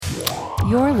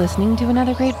You're listening to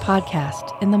another great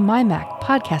podcast in the MyMac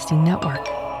Podcasting Network.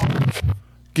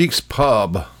 Geeks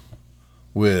Pub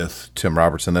with Tim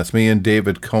Robertson. That's me, and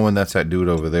David Cohen. That's that dude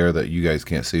over there that you guys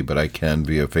can't see, but I can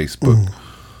via Facebook.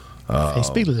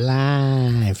 Facebook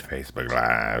Live. Facebook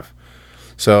Live.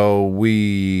 So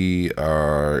we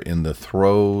are in the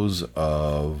throes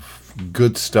of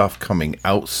good stuff coming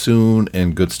out soon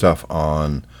and good stuff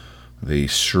on the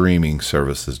streaming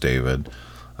services, David.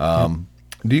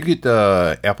 Do you get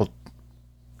Apple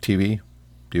TV?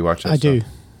 Do you watch that I stuff? do,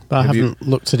 but I haven't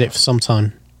looked at it for some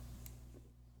time.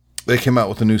 They came out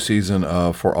with a new season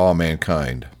of For All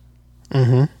Mankind.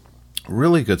 Mm-hmm.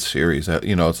 Really good series.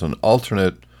 It's an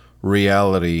alternate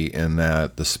reality in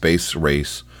that the space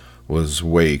race was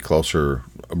way closer.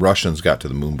 Russians got to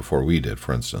the moon before we did,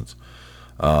 for instance.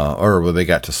 They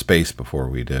got to space before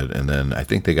we did, and then I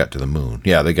think they got to the moon.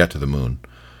 Yeah, they got to the moon.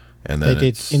 And then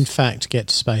they did, in fact, get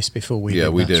to space before we did. Yeah,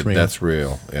 we did. Real. That's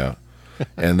real, yeah.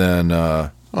 And then...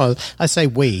 well, I say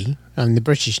we, and the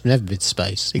British never been to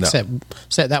space, except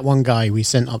that one guy we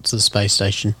sent up to the space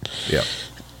station. Yep.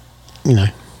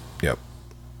 Yep.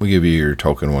 We give you your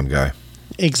token one guy.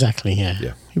 Exactly,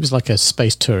 yeah. He was like a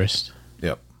space tourist.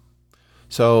 Yep.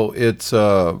 So it's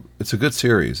a good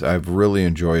series. I've really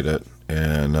enjoyed it.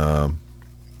 And I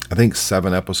think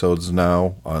 7 episodes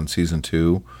now on season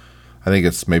 2. I think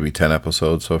it's maybe 10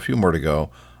 episodes, so a few more to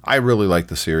go. I really like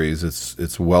the series.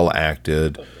 It's well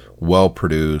acted, well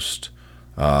produced.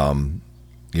 The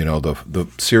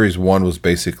series 1 was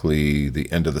basically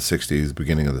the end of the 60s,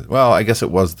 beginning of I guess it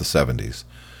was the 70s.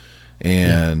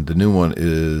 And the new one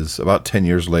is about 10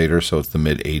 years later, so it's the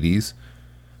mid 80s.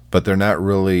 But they're not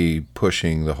really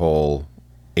pushing the whole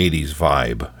 80s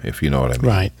vibe, if you know what I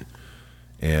mean. Right.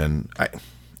 And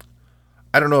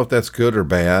I don't know if that's good or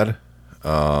bad.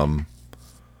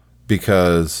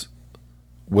 Because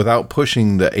without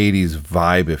pushing the 80s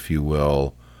vibe, if you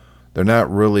will, they're not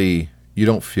really, you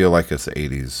don't feel like it's the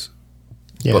 80s.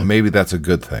 Yeah. But maybe that's a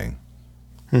good thing.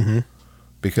 Mm-hmm.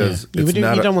 Because you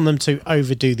don't want them to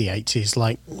overdo the 80s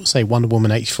like, say, Wonder Woman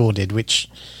 84 did, which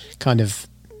kind of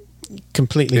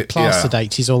completely plastered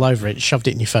 80s all over it, shoved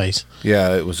it in your face.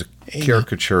 Yeah, it was a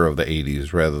caricature of the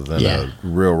 80s rather than a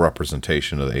real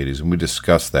representation of the 80s, and we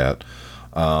discussed that.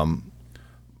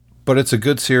 But it's a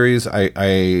good series.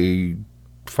 I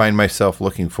find myself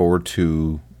looking forward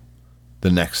to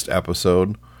the next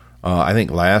episode. I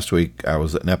think last week I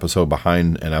was an episode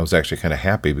behind, and I was actually kind of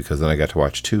happy because then I got to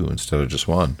watch 2 instead of just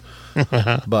 1.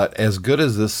 But as good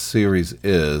as this series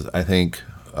is, I think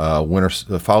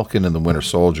the Falcon and the Winter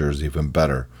Soldier is even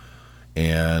better.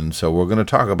 And so we're going to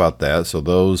talk about that. So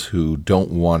those who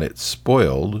don't want it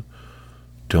spoiled,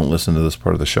 don't listen to this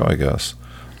part of the show, I guess.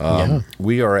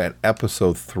 We are at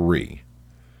episode 3,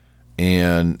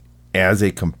 and as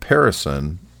a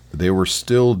comparison, they were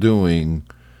still doing,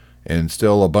 and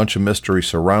still a bunch of mystery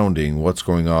surrounding what's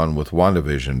going on with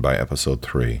WandaVision by episode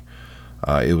 3.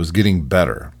 It was getting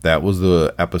better. That was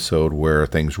the episode where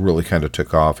things really kind of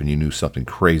took off and you knew something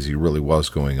crazy really was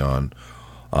going on,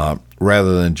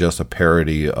 rather than just a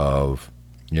parody of,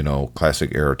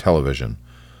 classic era television.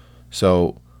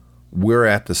 So we're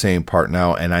at the same part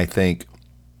now, and I think,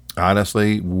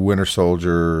 honestly, Winter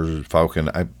Soldier, Falcon,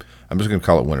 I'm just going to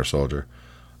call it Winter Soldier.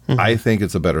 Mm-hmm. I think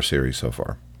it's a better series so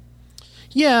far.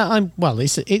 Yeah,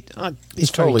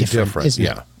 it's totally different, isn't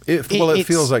it? It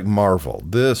feels like Marvel.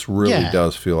 This really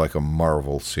does feel like a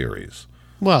Marvel series.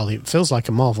 Well, it feels like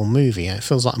a Marvel movie. It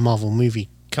feels like a Marvel movie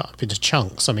cut up into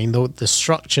chunks. I mean, the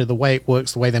structure, the way it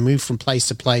works, the way they move from place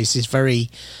to place is very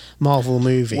Marvel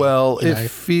movie. Well, it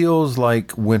feels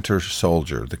like Winter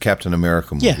Soldier, the Captain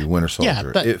America movie, Winter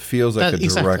Soldier. It feels like a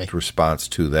direct response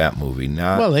to that movie,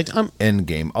 not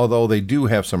Endgame. Although they do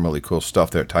have some really cool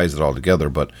stuff that ties it all together,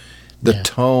 but the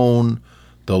tone,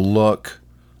 the look,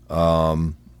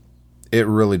 it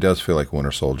really does feel like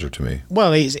Winter Soldier to me.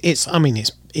 Well,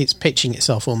 it's pitching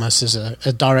itself almost as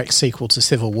a direct sequel to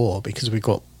Civil War because we've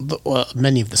got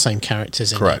many of the same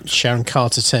characters in Correct. it. Sharon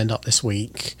Carter turned up this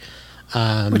week.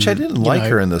 Which I didn't like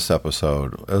her in this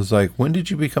episode. I was like, when did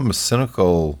you become a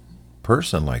cynical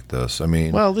person like this? I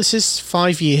mean... Well, this is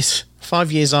 5 years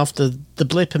after the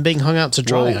blip and being hung out to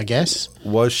dry, I guess.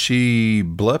 Was she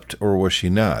blipped or was she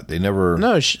not? They never...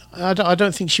 No, I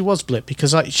don't think she was blipped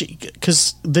because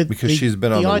she's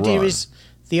been on the run.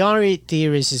 The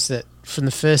idea is that from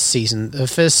the first season, the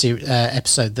first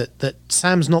episode, that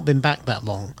Sam's not been back that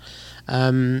long.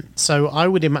 So I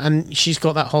would and she's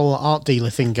got that whole art dealer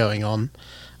thing going on.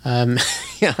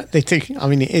 They do. I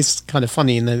mean, it is kind of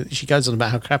funny, and she goes on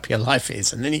about how crappy her life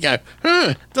is, and then you go,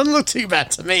 doesn't look too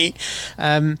bad to me.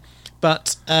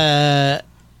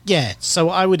 Yeah, so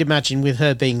I would imagine with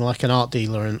her being like an art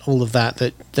dealer and all of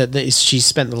that, she's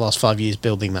spent the last 5 years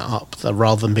building that up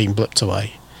rather than being blipped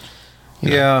away.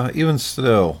 Yeah, even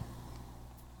still,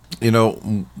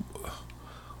 one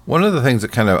of the things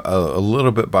that kind of a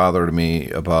little bit bothered me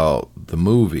about the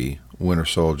movie Winter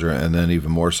Soldier, and then even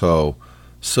more so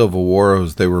Civil War,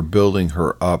 was they were building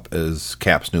her up as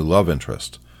Cap's new love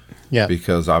interest. Yeah.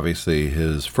 Because obviously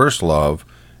his first love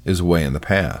is way in the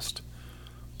past.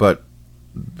 But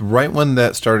right when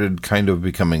that started kind of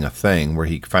becoming a thing, where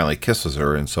he finally kisses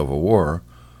her in Civil War,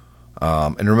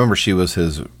 and remember she was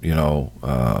his,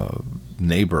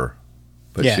 neighbor,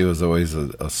 but she was always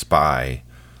a spy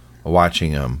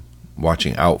watching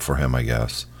out for him, I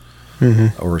guess.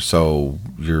 Mm-hmm. Or so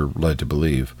you're led to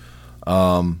believe.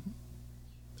 I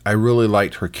really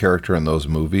liked her character in those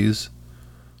movies.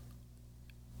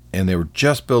 And they were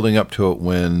just building up to it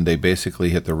when they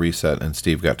basically hit the reset and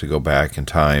Steve got to go back in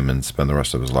time and spend the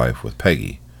rest of his life with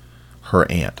Peggy. Her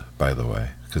aunt, by the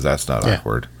way, because that's not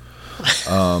awkward.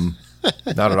 Not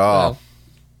at all. Well,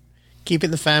 keep it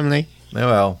in the family. Yeah,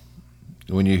 well,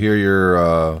 when you hear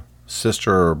your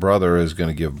sister or brother is going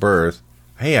to give birth,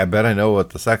 hey, I bet I know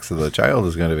what the sex of the child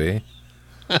is going to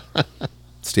be.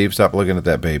 Steve, stop looking at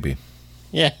that baby.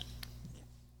 Yeah.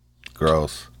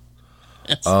 Gross.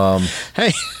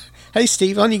 Hey,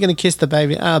 Steve, aren't you going to kiss the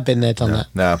baby? I've been there, done that.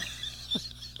 No.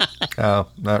 No,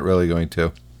 not really going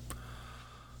to.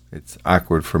 It's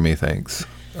awkward for me, thanks.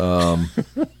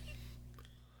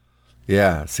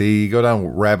 Yeah, see, you go down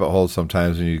rabbit holes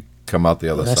sometimes and you come out the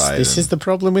other side. This is the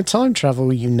problem with time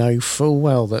travel. You know full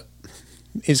well that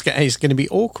it's going to be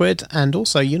awkward, and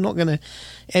also you're not going to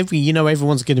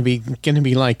everyone's going to be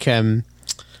like the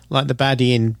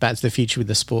baddie in Back to the Future with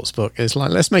the sports book. It's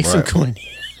like, let's make some coin.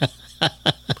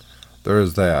 There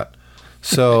is that.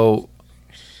 So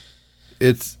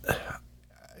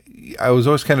I was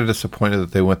always kind of disappointed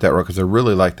that they went that route, because I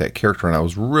really liked that character and I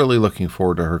was really looking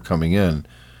forward to her coming in.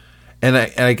 And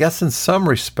I guess in some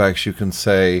respects you can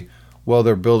say, well,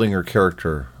 they're building her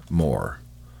character more.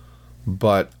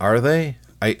 But are they?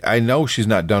 I know she's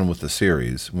not done with the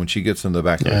series. When she gets in the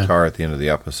back of the car at the end of the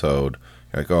episode,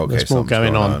 you're like, oh, okay, there's more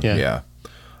going on. Yeah.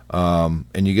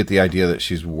 And you get the idea that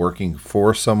she's working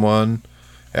for someone.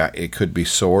 It could be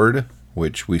SWORD,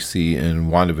 which we see in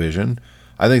WandaVision.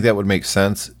 I think that would make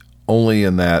sense, only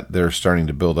in that they're starting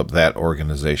to build up that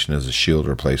organization as a S.H.I.E.L.D.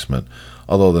 replacement,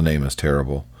 although the name is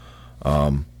terrible.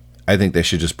 I think they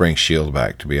should just bring S.H.I.E.L.D.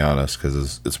 back, to be honest,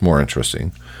 because it's more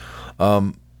interesting.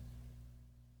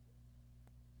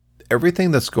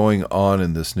 Everything that's going on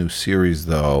in this new series,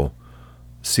 though,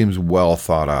 seems well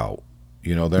thought out.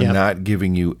 They're not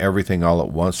giving you everything all at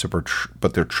once,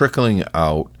 but they're trickling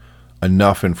out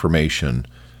enough information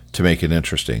to make it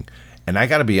interesting. And I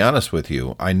got to be honest with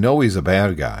you, I know he's a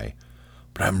bad guy,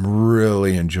 but I'm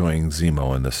really enjoying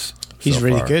Zemo in this. He's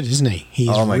really good, isn't he? He's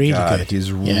really good.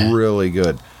 He's really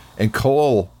good. And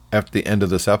Cole, after the end of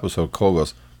this episode, Cole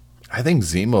goes, I think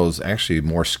Zemo's actually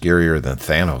more scarier than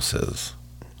Thanos is.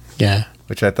 Yeah.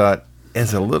 Which I thought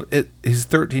is he's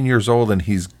 13 years old and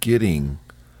he's getting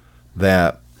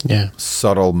that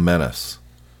subtle menace.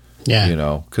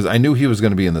 Yeah. Because I knew he was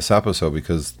going to be in this episode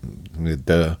because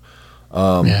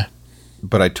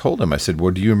but I told him, I said,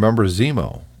 well, do you remember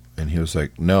Zemo? And he was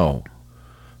like, no.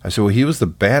 I said, well, he was the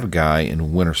bad guy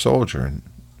in Winter Soldier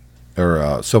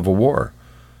or Civil War.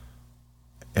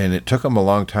 And it took him a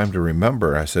long time to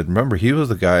remember. I said, remember, he was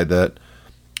the guy that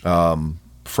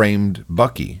framed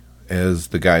Bucky as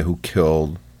the guy who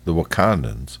killed the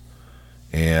Wakandans.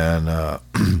 And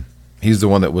he's the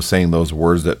one that was saying those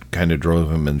words that kind of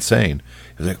drove him insane.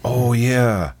 He was like, oh,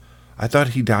 yeah, I thought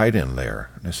he died in there.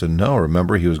 And I said, no,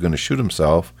 remember, he was going to shoot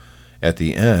himself at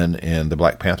the end, and the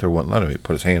Black Panther wouldn't let him. He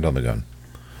put his hand on the gun.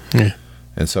 Yeah.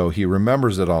 And so he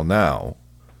remembers it all now.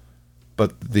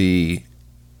 But the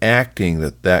acting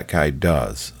that guy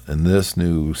does in this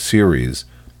new series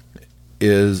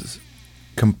is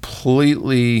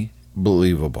completely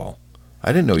believable.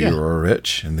 I didn't know you were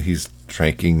rich, and he's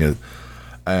drinking.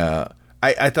 I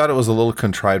thought it was a little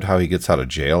contrived how he gets out of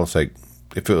jail. It's like,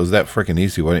 if it was that freaking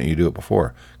easy, why didn't you do it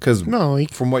before? Because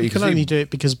from what you can only do it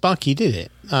because Bucky did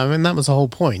it. I mean, that was the whole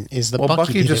point. Is that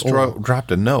Bucky just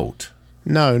dropped a note.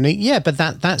 No, but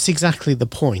that's exactly the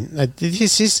point.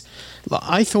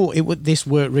 I thought this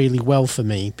worked really well for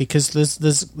me because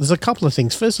there's a couple of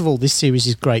things. First of all, this series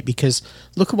is great because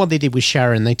look at what they did with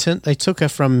Sharon. They took her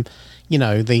from the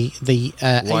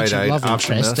ancient love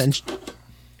interest, and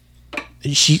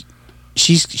she's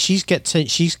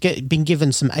been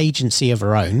given some agency of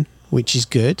her own, which is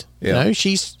good. Yeah. You know,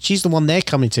 she's the one they're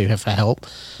coming to her for help.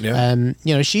 Yeah.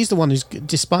 You know, she's the one who's,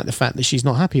 despite the fact that she's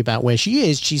not happy about where she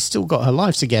is, she's still got her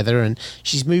life together, and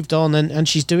she's moved on, and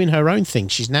she's doing her own thing.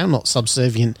 She's now not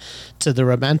subservient to the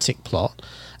romantic plot.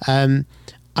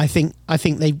 I think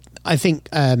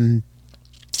Baron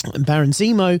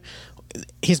Zemo,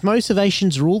 his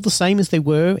motivations are all the same as they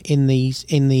were in the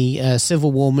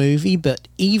Civil War movie, but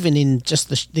even in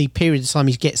just the period of time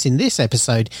he gets in this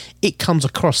episode, it comes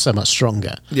across so much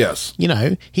stronger. Yes. You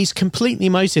know, he's completely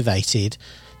motivated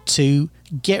to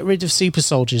get rid of super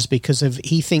soldiers because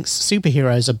he thinks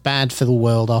superheroes are bad for the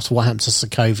world after what happened to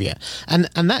Sokovia, and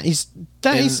that is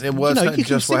It was you know, not you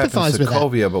just can what happened sympathise to with that.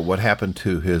 Sokovia, but what happened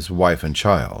to his wife and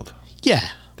child. Yeah,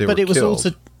 They but were it was killed.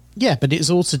 also but it's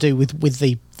all to do with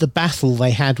the battle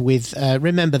they had with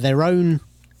remember their own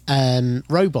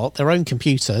robot, their own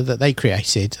computer that they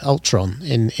created, Ultron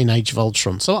in Age of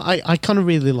Ultron. So I kind of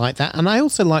really like that, and I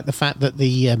also like the fact that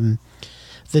the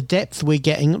depth we're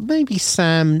getting, maybe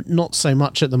Sam not so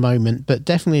much at the moment, but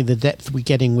definitely the depth we're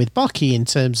getting with Bucky in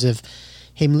terms of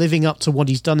him living up to what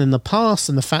he's done in the past,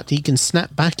 and the fact he can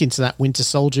snap back into that Winter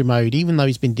Soldier mode even though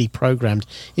he's been deprogrammed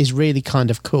is really kind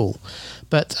of cool.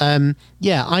 But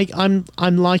yeah,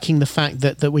 I'm liking the fact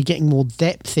that we're getting more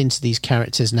depth into these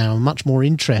characters now, and much more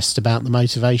interest about the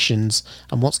motivations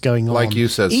and what's going on. Like you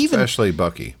said, especially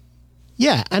Bucky.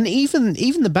 Yeah, and even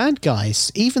the bad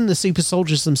guys, even the super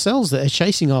soldiers themselves that are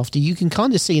chasing after, you can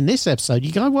kind of see in this episode,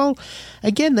 you go, well,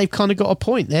 again, they've kind of got a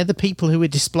point. They're the people who were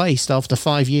displaced after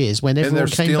 5 years when everyone came And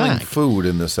they're stealing back. food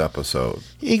in this episode.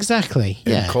 Exactly,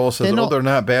 And yeah. Cole says, they're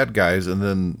not bad guys, and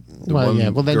then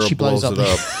then girl she blows blows up. it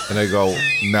up, and I go,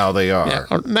 now they are.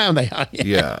 Yeah, now they are.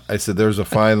 Yeah, I said there's a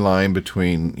fine line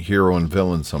between hero and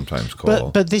villain sometimes, Cole.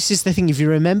 But this is the thing. If you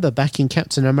remember back in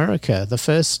Captain America, the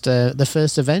first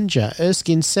Avenger,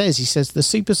 Erskine he says the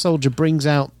super soldier brings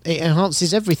out, it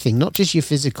enhances everything, not just your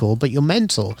physical but your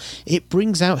mental. It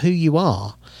brings out who you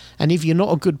are. And if you're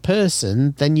not a good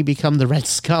person, then you become the Red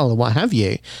Skull or what have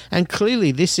you. And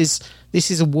clearly this is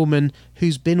a woman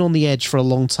who's been on the edge for a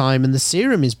long time, and the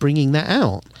serum is bringing that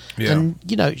out. Yeah. And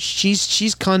you know,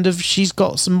 she's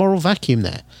got some moral vacuum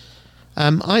there.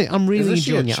 I'm really Isn't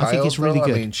she a enjoying it. I think it's child, really though?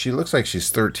 good. I mean, she looks like she's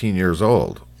 13 years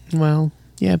old. Well,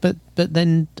 yeah, but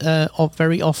then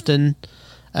very often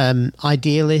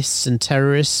idealists and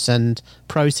terrorists and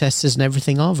protesters and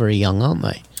everything are very young, aren't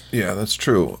they? Yeah, that's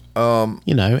true.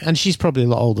 You know, and she's probably a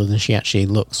lot older than she actually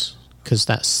looks, because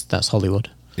that's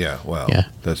Hollywood. Yeah, well, Yeah.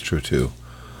 that's true too.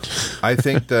 I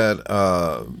think that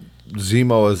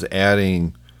Zemo is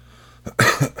adding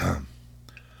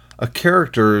a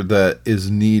character that is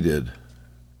needed.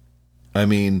 I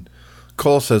mean,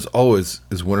 Cole says, "Oh, is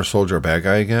Winter Soldier a bad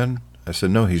guy again?" I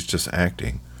said, "No, he's just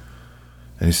acting."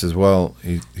 And he says, "Well,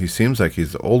 he seems like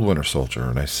he's the old Winter Soldier."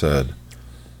 And I said,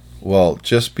 "Well,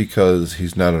 just because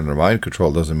he's not under mind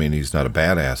control doesn't mean he's not a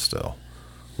badass still."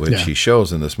 Which he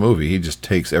shows in this movie. He just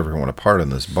takes everyone apart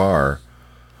in this bar.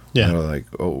 Yeah. You know, like,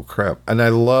 oh, crap. And I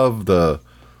love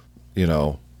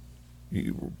you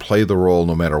play the role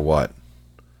no matter what.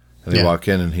 And they walk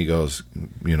in and he goes,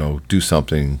 do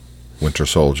something, Winter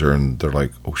Soldier. And they're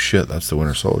like, oh, shit, that's the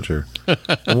Winter Soldier.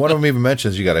 And one of them even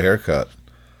mentions you got a haircut,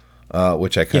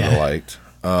 which I kind of liked.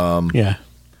 Yeah.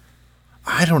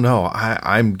 I don't know.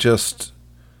 I'm just...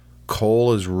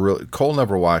 Cole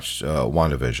never watched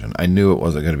WandaVision. I knew it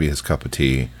wasn't going to be his cup of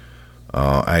tea.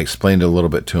 I explained it a little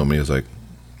bit to him. He was like,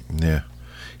 yeah.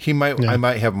 I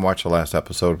might have him watch the last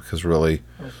episode, because really,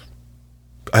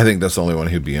 I think that's the only one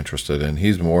he'd be interested in.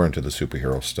 He's more into the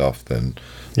superhero stuff than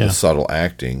the subtle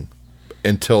acting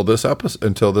until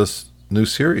this new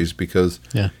series, because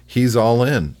he's all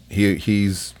in.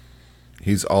 He's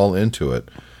all into it.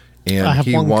 And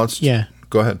he wants to... Yeah.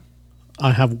 Go ahead.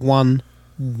 I have one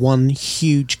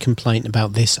huge complaint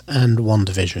about this and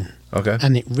WandaVision. Okay.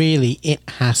 And it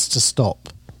has to stop.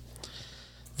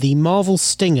 The Marvel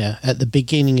stinger at the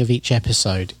beginning of each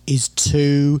episode is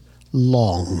too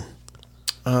long.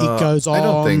 It goes on I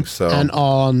don't think so. and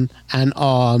on and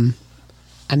on,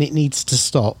 and it needs to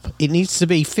stop. It needs to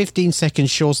be 15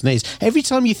 seconds shorter than it is. Every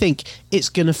time you think it's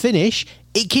going to finish,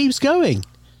 it keeps going.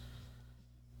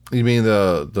 You mean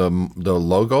the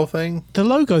logo thing? The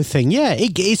logo thing, yeah.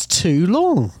 It's too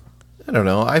long. I don't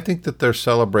know. I think that they're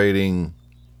celebrating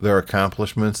their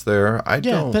accomplishments there.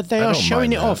 But they are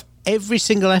showing it off every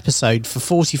single episode for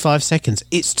 45 seconds.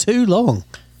 It's too long.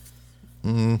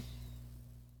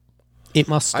 It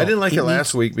must stop. I didn't like it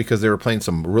last week because they were playing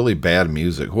some really bad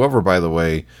music. Whoever, by the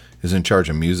way, is in charge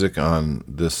of music on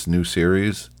this new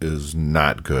series is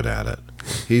not good at it.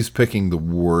 He's picking the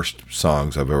worst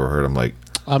songs I've ever heard. I'm like...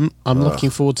 I'm looking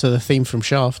forward to the theme from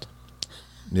Shaft.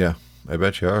 Yeah, I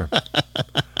bet you are.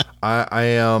 I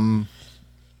am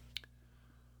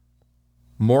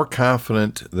more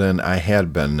confident than I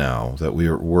had been now that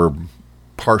we're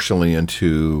partially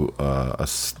into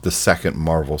the second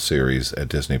Marvel series at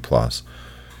Disney Plus,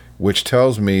 which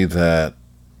tells me that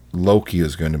Loki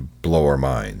is going to blow our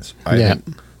minds. I think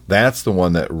that's the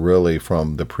one that really,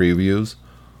 from the previews,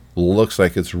 looks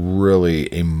like it's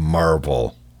really a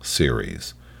Marvel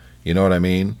series. You know what I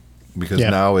mean? Because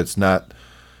now it's not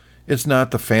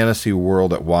the fantasy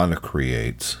world that Wanda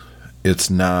creates. It's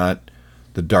not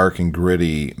the dark and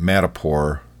gritty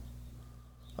Madripoor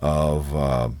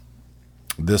of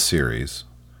this series.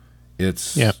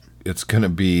 It's going to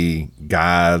be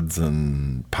gods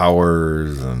and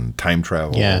powers and time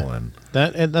travel. Yeah, and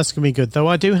that's going to be good. Though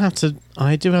I do have to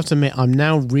admit, I'm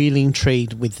now really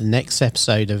intrigued with the next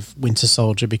episode of Winter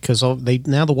Soldier because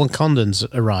now the Wakandans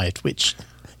arrived, which.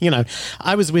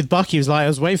 I was with Bucky. I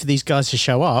was waiting for these guys to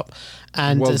show up.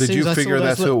 And did you figure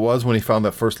that's who it was when he found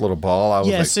that first little ball? I was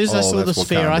as soon as I saw the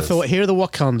sphere, I thought, here are the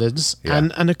Wakandans. Yeah.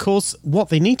 And of course, what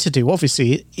they need to do,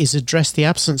 obviously, is address the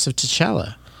absence of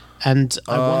T'Challa. And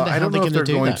I wonder how they're going to do that. I don't know if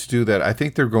they're going to do that. I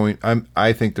think they're going.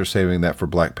 I think they're saving that for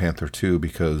Black Panther 2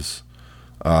 because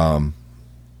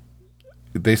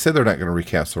they said they're not going to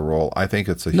recast the role. I think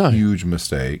it's a huge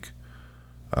mistake.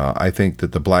 I think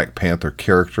that the Black Panther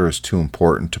character is too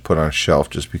important to put on a shelf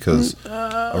just because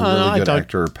a really good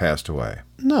actor passed away.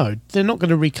 No, they're not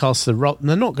going to recast They're not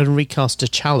going to recast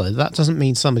T'Challa. That doesn't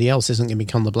mean somebody else isn't going to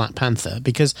become the Black Panther.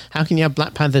 Because how can you have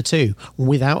Black Panther 2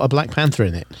 without a Black Panther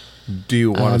in it? Do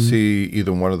you want to see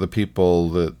either one of the people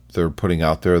that they're putting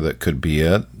out there that could be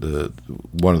it?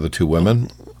 One of the two women?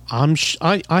 I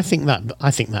think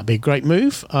that'd be a great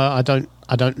move. I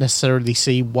don't necessarily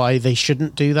see why they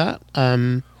shouldn't do that.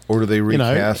 Or do they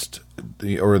recast?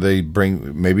 Or they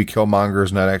bring maybe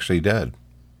Killmonger's not actually dead.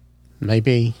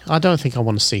 Maybe I don't think I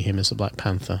want to see him as a Black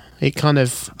Panther. It kind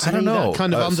of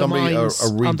undermines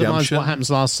what happens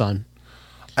last time.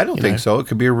 I don't think so. It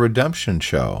could be a redemption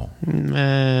show.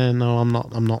 No, I'm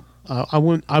not. I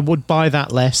would buy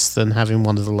that less than having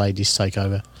one of the ladies take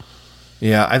over.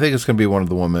 Yeah, I think it's going to be one of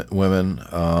the women.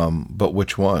 But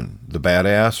which one? The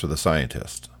badass or the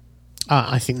scientist?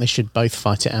 I think they should both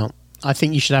fight it out. I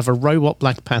think you should have a robot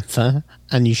Black Panther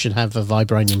and you should have a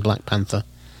vibranium Black Panther.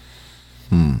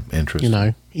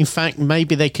 Interesting. In fact,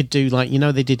 maybe they could do like,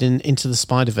 they did in Into the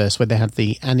Spider-Verse where they had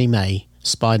the anime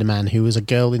Spider-Man who was a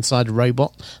girl inside a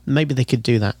robot. Maybe they could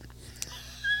do that.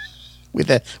 With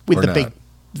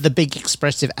the big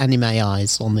expressive anime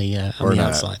eyes on the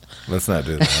outside. Let's not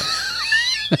do that.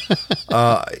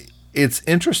 It's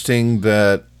interesting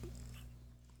that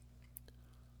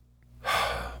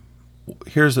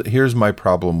here's my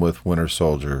problem with Winter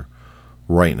Soldier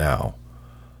right now.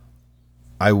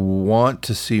 I want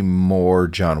to see more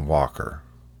John Walker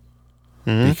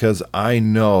because I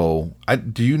know.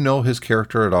 Do you know his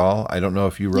character at all? I don't know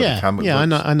if you read the comic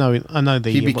books. I know.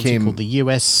 He became called the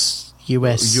U.S.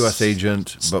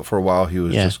 agent, but for a while he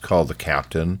was just called the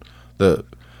Captain. The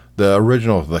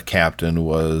original The Captain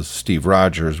was Steve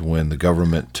Rogers when the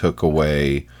government took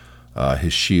away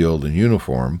his shield and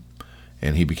uniform,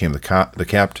 and he became the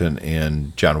Captain,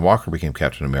 and John Walker became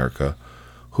Captain America,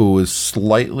 who is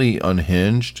slightly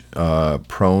unhinged,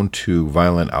 prone to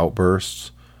violent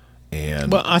outbursts,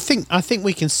 and I think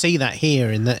we can see that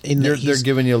here in that they're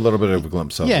giving you a little bit of a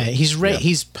glimpse of it.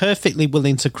 He's perfectly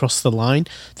willing to cross the line.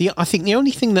 I think the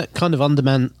only thing that kind of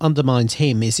undermines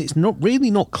him is it's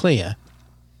not clear.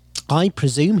 I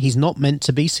presume he's not meant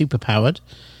to be superpowered.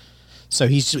 So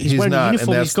he's wearing a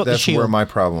uniform, he's got the shield. That's where my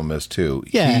problem is too.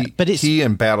 Yeah, but he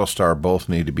and Battlestar both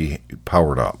need to be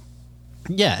powered up.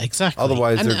 Yeah, exactly.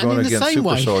 Otherwise, they're going against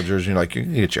super soldiers. You're like, you're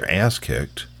going to get your ass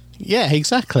kicked. Yeah,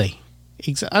 exactly.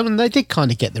 I mean, they did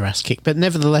kind of get their ass kicked, but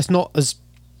nevertheless, not as.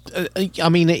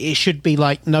 It should be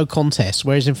like no contest.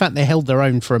 Whereas, in fact, they held their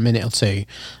own for a minute or two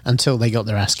until they got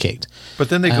their ass kicked. But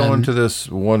then they go into this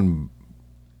one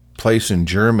place in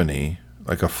Germany,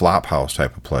 like a flop house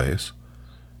type of place,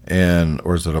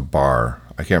 or is it a bar?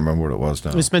 I can't remember what it was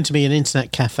now. It was meant to be an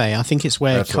internet cafe. I think it's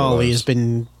where Carly has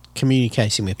been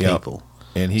communicating with people.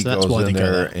 And he goes in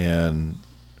there and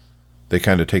they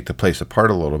kind of take the place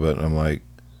apart a little bit. And I'm like,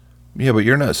 yeah, but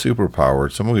you're not super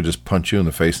powered. Someone could just punch you in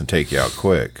the face and take you out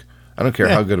quick. I don't care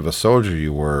how good of a soldier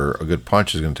you were. A good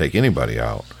punch is going to take anybody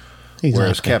out. Exactly.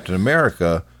 Whereas Captain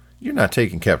America, you're not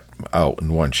taking Captain out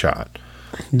in one shot.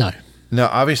 No. Now,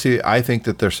 obviously, I think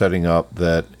that they're setting up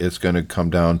that it's going to come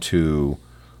down to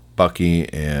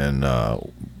Bucky and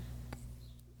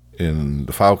in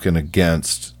the Falcon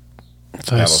against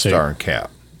Battlestar and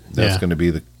Cap. That's going to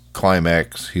be the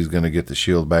climax. He's going to get the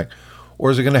shield back. Or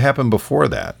is it going to happen before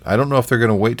that? I don't know if they're going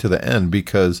to wait to the end,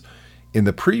 because in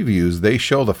the previews, they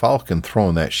show the Falcon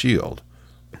throwing that shield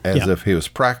as if he was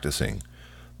practicing.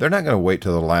 They're not going to wait to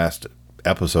the last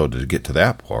episode to get to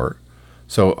that part.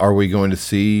 So are we going to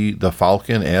see the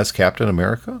Falcon as Captain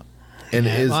America? And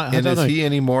is he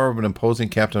any more of an imposing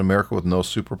Captain America with no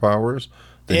superpowers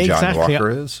than John Walker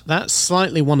is? That's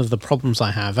slightly one of the problems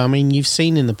I have. I mean, you've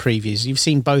seen in the previews, you've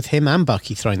seen both him and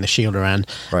Bucky throwing the shield around.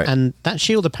 Right. And that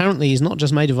shield apparently is not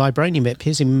just made of vibranium, it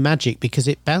appears in magic because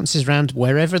it bounces around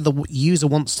wherever the user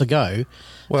wants to go.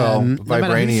 Well, no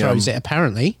matter who throws it,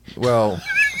 apparently. Well,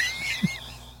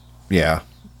 yeah,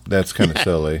 that's kind of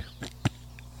silly.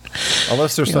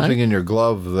 Unless there's something in your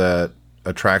glove that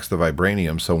attracts the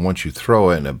vibranium, so once you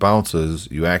throw it and it bounces,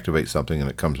 you activate something and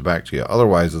it comes back to you.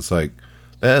 Otherwise, it's like,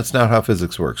 that's not how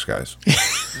physics works, guys.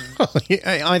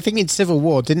 I think in Civil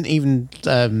War, didn't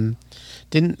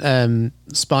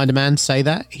Spider-Man say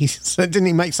that? Didn't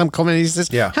he make some comment? He says,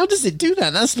 yeah. How does it do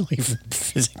that? That's not even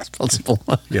physics possible.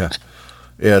 Yeah.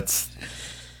 It's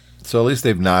so at least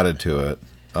they've nodded to it.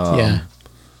 Yeah.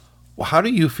 Well, how do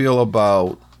you feel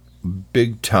about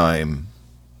big time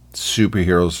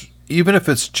superheroes, even if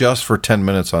it's just for 10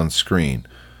 minutes on screen?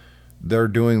 They're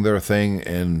doing their thing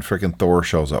and freaking Thor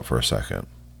shows up for a second.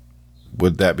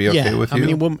 Would that be okay with you? I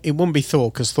mean, it wouldn't be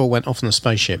Thor because Thor went off on a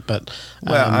spaceship, but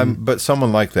but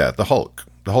someone like that, the Hulk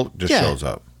just shows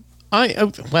up.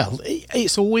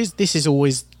 This is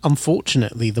always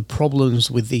unfortunately the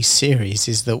problems with these series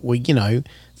is that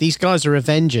these guys are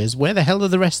Avengers. Where the hell are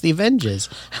the rest of the Avengers?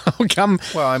 How come?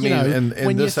 Well, I mean, in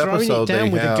when this you're throwing episode, it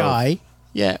down with a guy,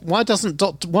 why doesn't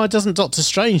Doctor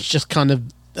Strange just kind of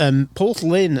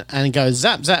portal in and go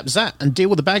zap, zap, zap and deal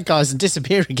with the bad guys and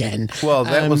disappear again? Well,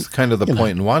 that was kind of the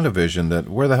point in WandaVision, that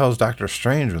where the hell is Doctor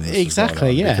Strange when this is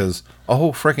going on? Because a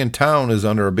whole freaking town is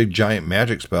under a big giant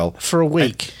magic spell. For a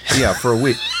week. For a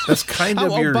week. That's kind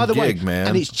of your by the gig, way, man.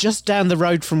 And it's just down the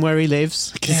road from where he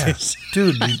lives. Yeah.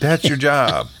 Dude, that's your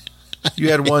job.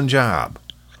 You had one job.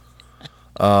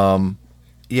 I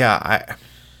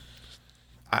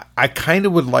kind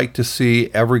of would like to see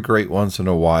every great once in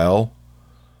a while,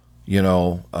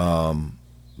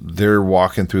 they're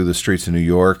walking through the streets of New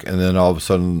York, and then all of a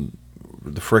sudden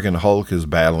the freaking Hulk is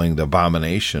battling the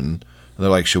Abomination, and they're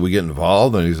like, should we get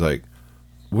involved? And he's like,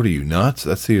 what are you, nuts?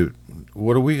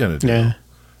 What are we going to do? Yeah.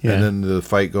 And then the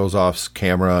fight goes off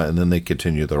camera, and then they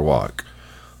continue their walk.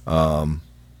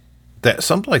 That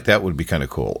something like that would be kind of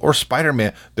cool. Or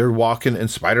Spider-Man, they're walking,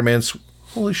 and Spider-Man's,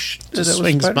 holy shit, that was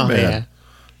swings Spider-Man.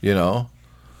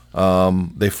 by,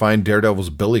 They find Daredevil's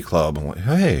Billy Club. I'm like,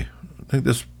 hey, I think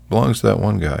this belongs to that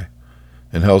one guy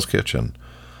in Hell's Kitchen.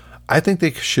 I think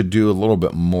they should do a little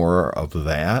bit more of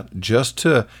that, just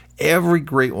to every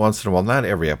great once in a while, not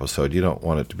every episode, you don't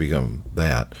want it to become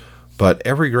that, but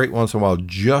every great once in a while,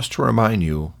 just to remind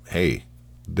you, hey,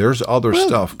 there's other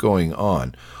stuff going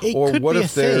on. Or what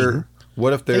if they're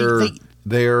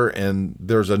there and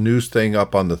there's a news thing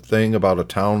up on the thing about a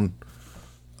town?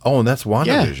 Oh, and that's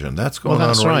WandaVision. Yeah. That's going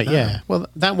on right now. Yeah. Well,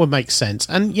 that would make sense.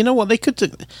 And you know what? They could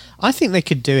do, I think they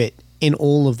could do it in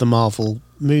all of the Marvel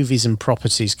movies and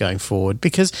properties going forward,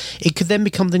 because it could then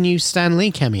become the new Stan Lee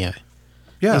cameo.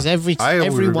 Yeah. Because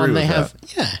everyone they have,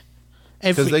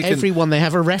 everyone they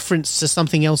have a reference to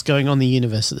something else going on in the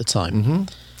universe at the time. Mm-hmm.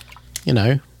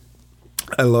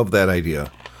 I love that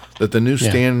idea. That the new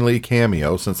Stan Lee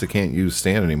cameo, since they can't use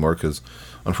Stan anymore, because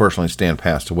unfortunately Stan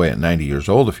passed away at 90 years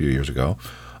old a few years ago.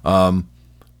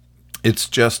 It's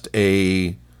just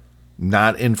a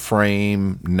not in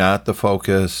frame, not the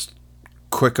focus,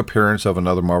 quick appearance of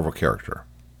another Marvel character.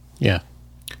 Yeah.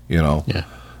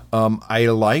 I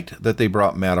liked that they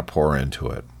brought Madripoor into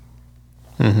it.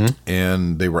 Mm-hmm.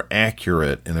 And they were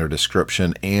accurate in their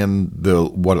description and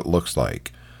what it looks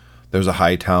like. There's a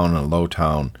high town and a low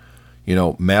town.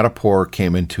 Madripoor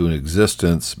came into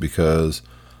existence because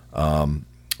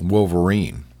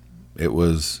Wolverine. It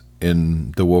was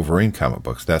in the Wolverine comic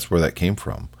books. That's where that came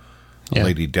from.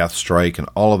 Lady Deathstrike and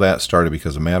all of that started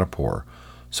because of Madripoor.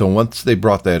 So once they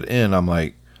brought that in, I'm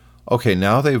like, okay,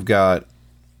 now they've got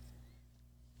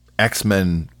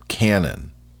X-Men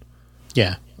canon.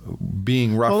 Yeah.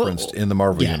 Being referenced in the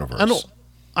Marvel universe. And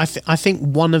I think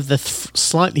one of the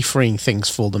slightly freeing things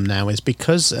for them now is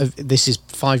because this is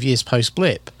 5 years post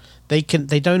Blip, they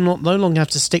no longer have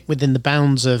to stick within the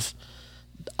bounds of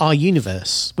our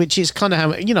universe, which is kind of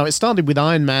how it started with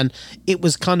Iron Man. It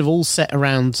was kind of all set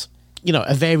around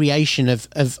a variation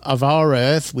of our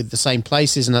Earth with the same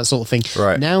places and that sort of thing.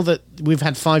 Right. Now that we've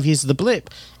had 5 years of the Blip,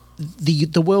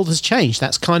 the world has changed.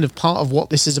 That's kind of part of what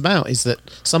this is about, is that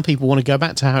some people want to go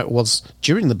back to how it was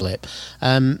during the blip.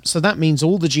 So that means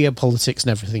all the geopolitics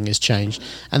and everything has changed,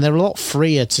 and they're a lot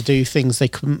freer to do things they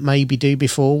couldn't maybe do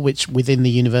before, which within the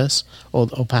universe, or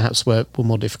perhaps were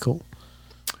more difficult.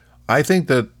 I think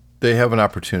that they have an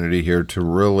opportunity here to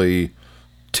really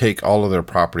take all of their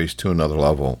properties to another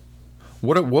level.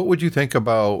 What would you think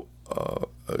about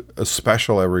a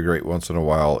special every great once in a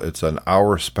while? It's an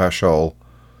hour special,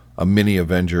 a mini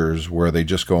Avengers, where they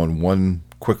just go on one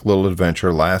quick little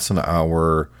adventure, lasts an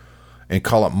hour, and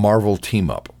call it Marvel Team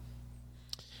Up.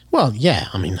 Well, yeah,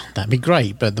 I mean, that'd be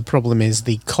great, but the problem is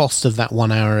the cost of that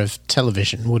 1 hour of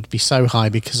television would be so high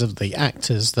because of the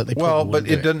actors that they Well, but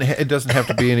it doesn't have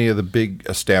to be any of the big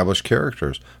established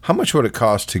characters. How much would it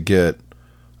cost to get,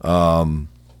 I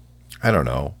don't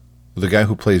know, the guy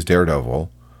who plays Daredevil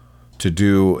to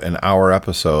do an hour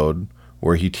episode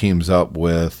where he teams up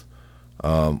with,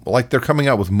 like they're coming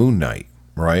out with Moon Knight,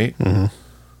 right? Mm-hmm.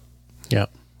 Yeah.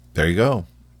 There you go.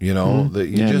 You know,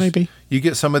 maybe. You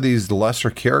get some of these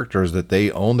lesser characters that they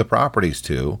own the properties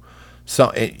to, so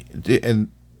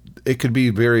and it could be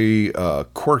very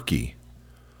quirky.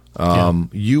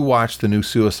 You watch the new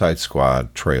Suicide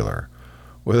Squad trailer,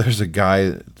 where there's a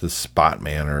guy, the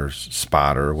Spotman or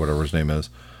Spotter, whatever his name is.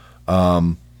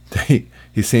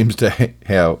 He seems to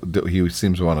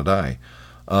want to die.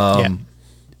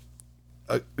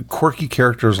 Quirky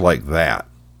characters like that.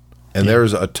 And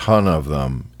there's a ton of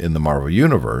them in the Marvel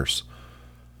Universe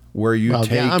where you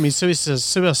take... Yeah, I mean,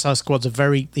 Suicide Squad's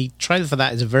the trailer for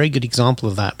that is a very good example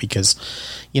of that, because,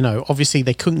 you know, obviously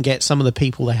they couldn't get some of the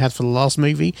people they had for the last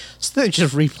movie, so they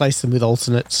just replaced them with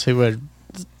alternates who are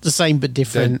the same but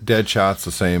different. Deadshot's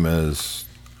the same as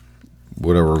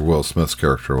whatever Will Smith's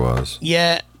character was.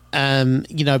 Yeah,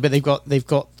 you know, but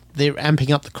they're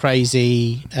amping up the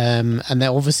crazy, and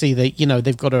they're obviously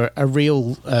they've got a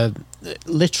real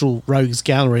literal rogues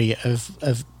gallery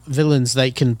of villains they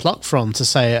can pluck from to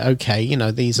say, okay, you know,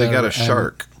 they got a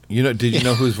shark. Did you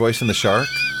know who's voicing the shark?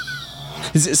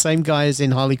 Is it the same guy as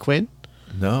in Harley Quinn?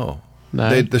 No.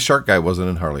 The shark guy wasn't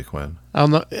in Harley Quinn. Oh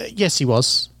no, yes, he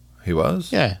was. He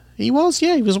was? Yeah, he was.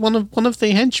 Yeah, he was one of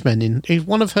the henchmen he was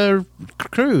one of her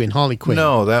crew in Harley Quinn.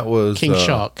 No, that was King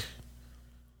Shark.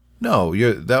 No,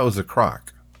 that was a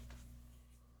croc.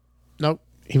 Nope,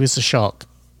 he was the shark.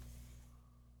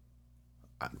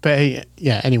 But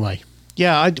anyway.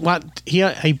 Yeah,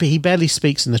 he barely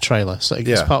speaks in the trailer, so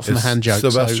apart from the hand joke.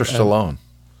 Sylvester Stallone.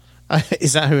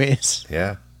 Is that who it is?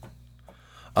 Yeah.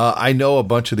 I know a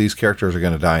bunch of these characters are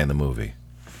going to die in the movie.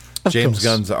 James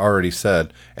Gunn's already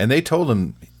said, and they told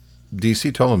him,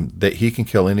 DC told him that he can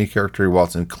kill any character he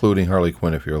wants, including Harley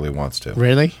Quinn if he really wants to.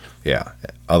 Really? Yeah,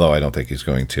 although I don't think he's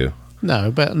going to. No,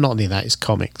 but not only that, it's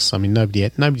comics. I mean, nobody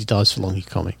dies for long in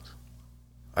comics.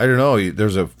 I don't know.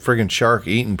 There's a friggin' shark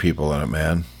eating people in it,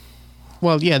 man.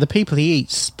 Well, yeah, the people he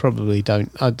eats probably don't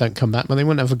come back, but they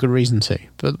wouldn't have a good reason to.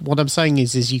 But what I'm saying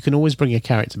is you can always bring a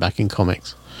character back in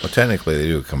comics. Well, technically they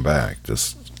do come back,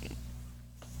 just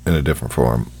in a different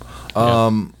form.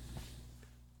 Yeah.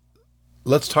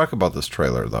 Let's talk about this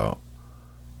trailer, though.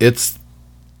 It's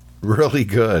really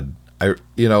good.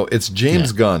 It's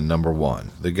James Gunn, number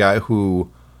one, the guy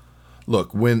who,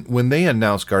 look, when they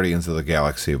announced Guardians of the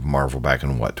Galaxy of Marvel back in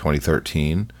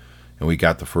 2013, and we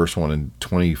got the first one in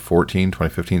 2014,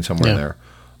 2015, somewhere in there.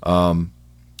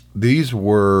 These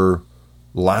were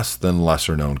less than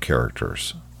lesser known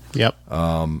characters. Yep.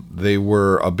 They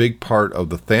were a big part of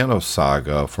the Thanos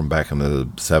saga from back in the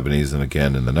 70s and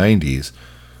again in the 90s,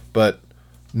 but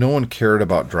no one cared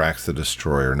about Drax the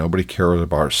Destroyer. Nobody cared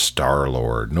about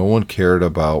Star-Lord. No one cared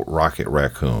about Rocket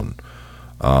Raccoon.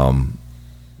 And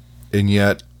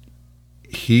yet,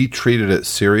 he treated it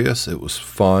serious. It was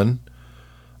fun.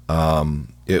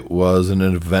 It was an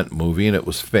event movie, and it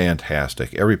was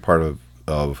fantastic. Every part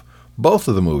of both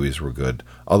of the movies were good,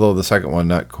 although the second one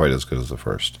not quite as good as the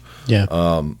first. Yeah.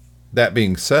 That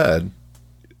being said,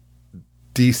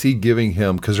 DC giving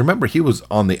him, because remember, he was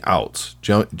on the outs.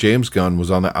 James Gunn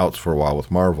was on the outs for a while with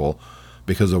Marvel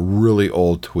because of really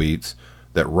old tweets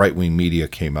that right-wing media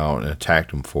came out and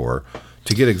attacked him for,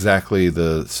 to get exactly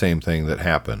the same thing that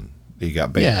happened. He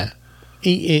got banned. Yeah.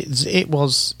 It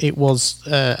was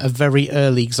a very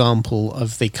early example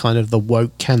of the kind of the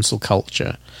woke cancel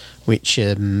culture, which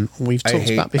we've talked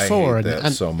about before. I hate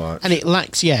that so much. And it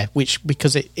lacks,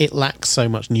 because it lacks so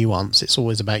much nuance. It's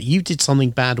always about, you did something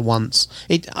bad once.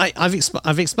 I've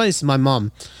explained this to my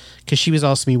mum, because she was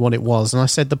asking me what it was, and I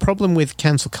said the problem with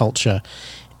cancel culture,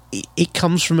 it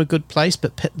comes from a good place,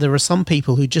 but there are some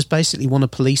people who just basically want to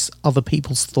police other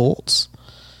people's thoughts.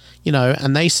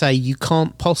 And they say you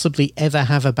can't possibly ever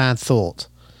have a bad thought.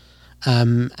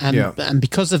 And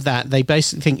because of that, they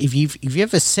basically think if you've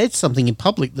ever said something in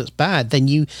public that's bad, then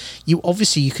you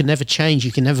obviously you can never change,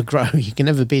 you can never grow, you can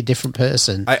never be a different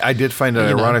person. I did find it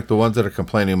ironic. The ones that are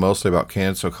complaining mostly about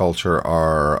cancel culture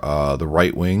are the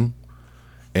right wing,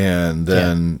 and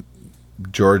then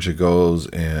Georgia goes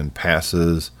and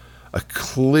passes a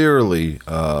clearly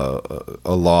a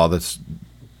law that's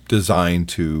designed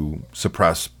to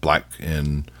suppress black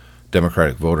and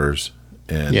Democratic voters,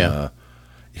 and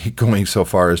going so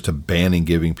far as to banning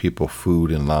giving people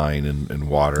food in line and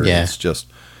water. Yeah.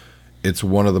 It's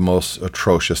one of the most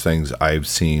atrocious things I've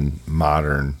seen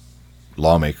modern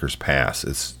lawmakers pass.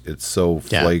 It's so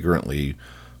flagrantly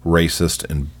racist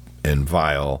and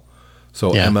vile.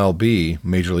 So MLB,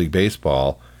 Major League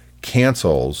Baseball,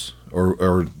 cancels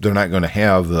or they're not going to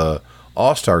have the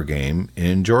All-Star game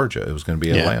in Georgia. It was going to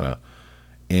be Atlanta.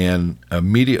 And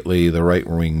immediately the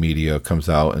right-wing media comes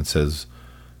out and says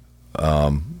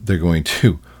they're going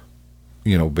to,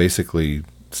 basically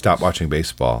stop watching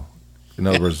baseball. In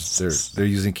other words, they're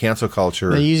using cancel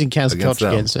culture. They're using cancel against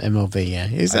culture them. against MLB, yeah.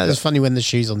 It's funny when the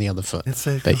shoe's on the other foot. It's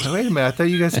like, wait a minute, I thought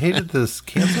you guys hated this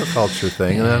cancel culture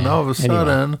thing, and then all of a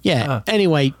sudden...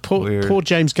 Anyway, poor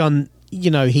James Gunn,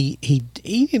 he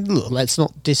look, let's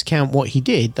not discount what he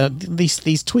did. These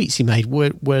tweets he made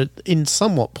were in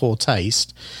somewhat poor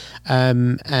taste.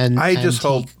 I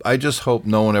just hope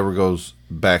no one ever goes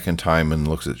back in time and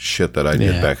looks at shit that I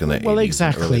did back in the 80s. Well,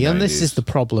 exactly, and this is the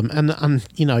problem. And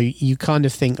you kind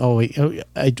of think, all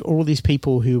these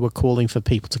people who were calling for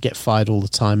people to get fired all the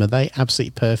time, are they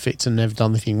absolutely perfect and never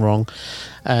done anything wrong?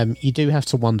 You do have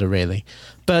to wonder, really.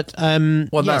 But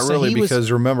not really, because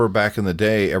remember back in the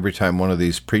day, every time one of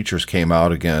these preachers came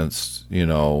out against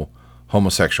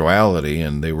homosexuality,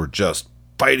 and they were just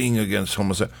fighting against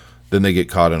homosexuality, then they get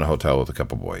caught in a hotel with a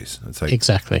couple boys. It's like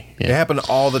exactly. Yeah. It happened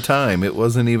all the time. It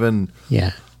wasn't even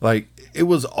it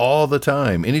was all the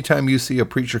time. Anytime you see a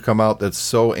preacher come out that's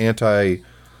so anti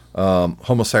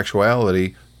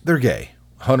homosexuality, they're gay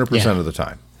 100% of the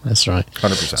time. That's right.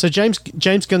 100%. So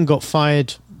James Gunn got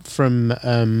fired from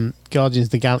Guardians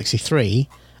of the Galaxy 3,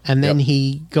 and then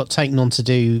he got taken on to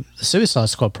do the Suicide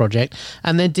Squad project,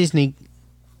 and then Disney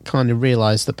kind of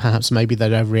realised that perhaps maybe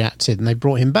they'd overreacted, and they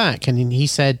brought him back, and he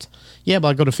said, yeah, but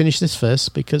I got to finish this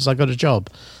first because I got a job.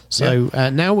 So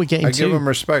now we're getting give him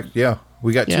respect. Yeah,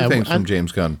 we got two things from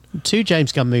James Gunn. Two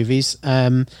James Gunn movies.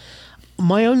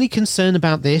 My only concern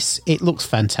about this, it looks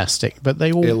fantastic, but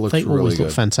they always look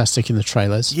fantastic in the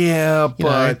trailers. Yeah,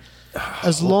 but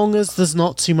as long as there's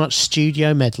not too much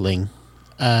studio meddling.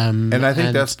 And I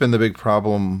think that's been the big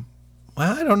problem.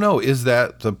 Well, I don't know. Is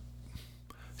that the...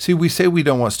 See, we say we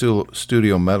don't want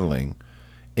studio meddling,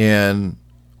 and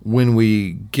when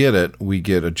we get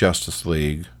a Justice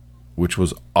League, which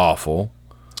was awful.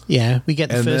 Yeah, we get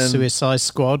the first Suicide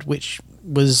Squad, which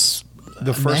was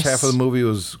the first half of the movie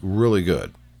was really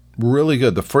good, really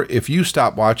good. If you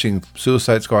stop watching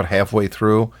Suicide Squad halfway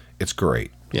through, it's great.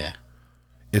 Yeah,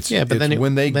 but then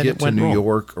when they get to New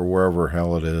York or wherever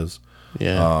hell it is,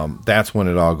 that's when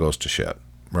it all goes to shit,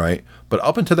 right? But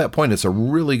up until that point, it's a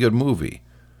really good movie.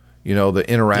 The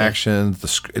interactions,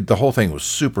 the whole thing was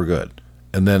super good,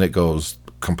 and then it goes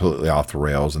completely off the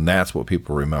rails, and that's what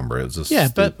people remember. It's just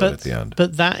stupid at the end.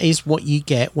 But that is what you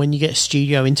get when you get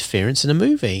studio interference in a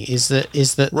movie. Is that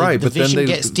the vision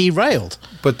gets derailed?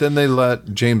 But then they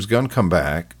let James Gunn come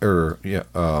back, or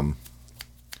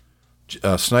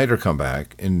Snyder come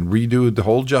back and redo the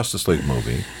whole Justice League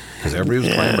movie because everybody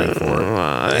was clamoring for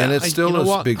it, and it's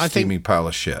still a big steaming pile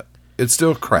of shit. It's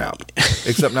still crap,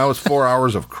 except now it's 4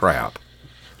 hours of crap.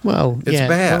 Well, it's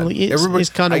bad. Well, it's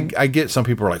kind of. I get some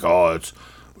people are like, "Oh,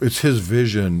 it's his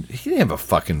vision." He didn't have a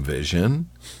fucking vision.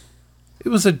 It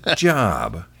was a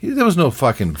job. There was no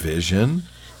fucking vision.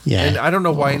 Yeah, and I don't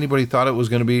know why anybody thought it was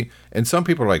going to be. And some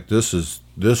people are like, "This is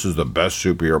the best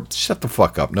superhero." Shut the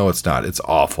fuck up. No, it's not. It's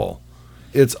awful.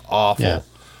 It's awful. Yeah.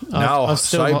 Now I've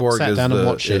still Cyborg not sat down and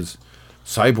watched it.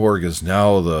 Cyborg is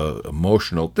now the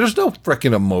emotional. There's no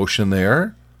freaking emotion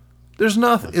there. There's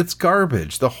nothing. It's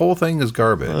garbage. The whole thing is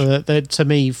garbage. To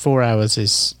me, 4 hours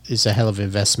is a hell of an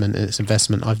investment, and it's an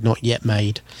investment I've not yet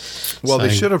made. Well, they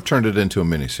should have turned it into a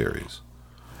miniseries.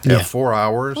 Yeah, 4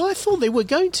 hours. Well, I thought they were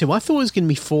going to. I thought it was going to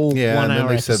be 4 1 hour episodes. and then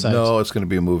they said, no, it's going to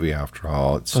be a movie after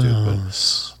all. It's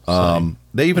stupid.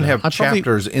 They even have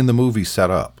chapters in the movie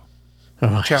set up.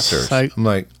 Right. Chapters. So I'm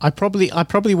like, I probably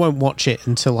won't watch it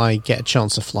until I get a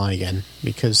chance to fly again,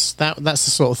 because that's the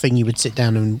sort of thing you would sit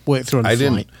down and work through on a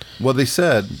flight. Well, they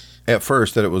said at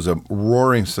first that it was a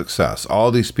roaring success. All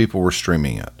these people were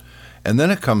streaming it, and then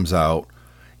it comes out.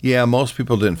 Yeah, most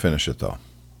people didn't finish it though.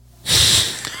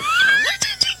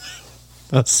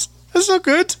 That's not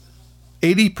good.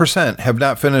 80% have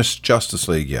not finished Justice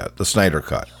League yet, the Snyder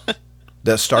Cut.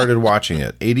 That started watching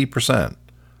it. 80%.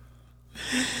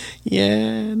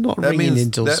 Yeah, not That ringing means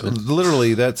endorsement.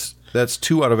 literally that's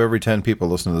 2 out of every 10 people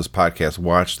listening to this podcast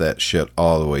watch that shit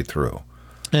all the way through.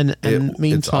 And it's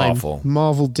meantime, awful.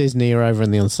 Marvel, Disney are over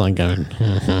on the other side going.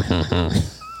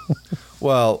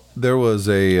 Well, there was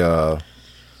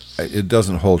it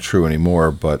doesn't hold true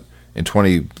anymore, but in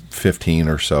 2015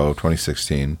 or so,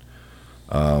 2016,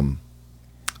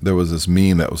 there was this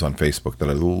meme that was on Facebook that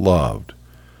I loved.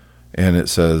 And it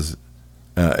says,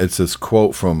 it's this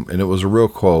quote from, and it was a real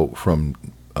quote from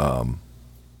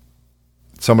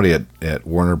somebody at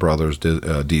Warner Brothers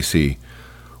DC.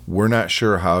 We're not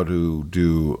sure how to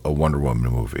do a Wonder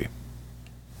Woman movie.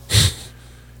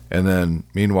 And then,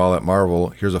 meanwhile, at Marvel,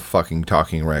 here's a fucking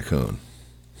talking raccoon.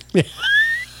 It's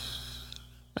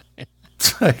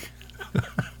like,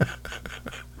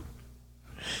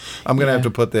 I'm going to have to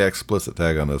put the explicit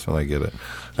tag on this when I get it.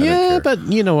 I don't care. But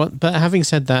you know what? But having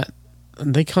said that,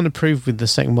 they kind of proved with the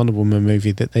second Wonder Woman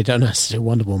movie that they don't know how to do a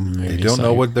Wonder Woman movie. They don't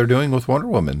know what they're doing with Wonder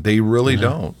Woman. They really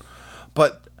don't.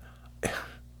 But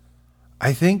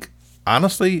I think,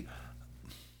 honestly,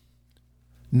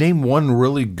 name one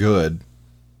really good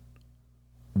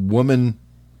woman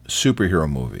superhero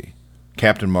movie.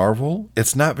 Captain Marvel,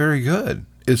 it's not very good.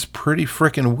 It's pretty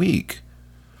freaking weak.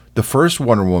 The first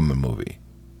Wonder Woman movie,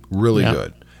 really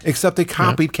good. Except they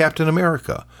copied Captain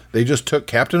America. They just took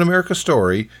Captain America's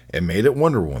story and made it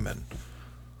Wonder Woman.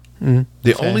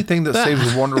 The only thing that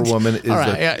saves Wonder Woman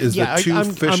is the two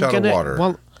fish out of water.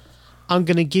 Well, I'm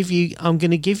going to give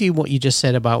you what you just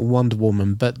said about Wonder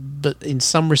Woman, but in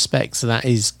some respects that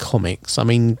is comics. I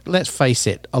mean, let's face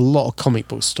it, a lot of comic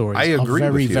book stories are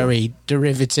very, very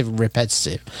derivative and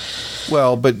repetitive.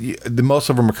 Well, but most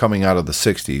of them are coming out of the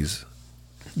 60s.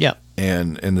 Yeah.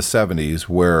 And in the 70s,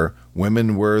 where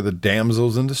women were the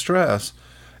damsels in distress.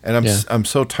 And I'm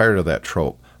so tired of that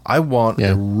trope. I want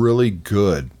a really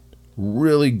good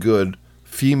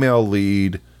female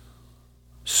lead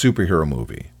superhero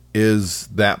movie. Is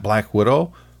that Black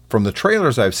Widow? From the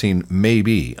trailers I've seen,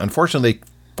 maybe. Unfortunately, they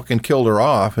fucking killed her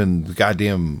off, and the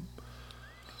goddamn.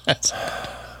 I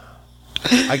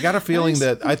got a feeling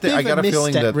that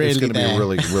it's going to be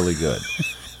really, really good,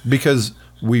 because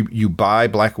you buy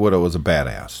Black Widow as a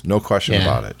badass, no question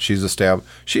about it. She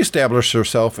established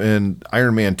herself in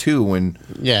Iron Man 2 when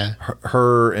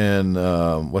her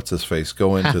and what's his face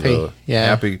go into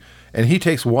Happy, and he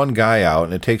takes one guy out,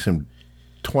 and it takes him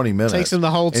 20 minutes. It takes him the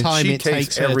whole time it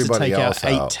takes her everybody to take else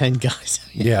out 8-10 guys.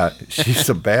 Yeah, she's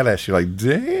a badass. You're like,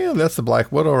 damn, that's the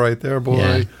Black Widow right there, boy.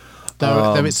 Yeah.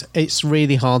 Though it's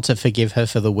really hard to forgive her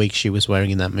for the wig she was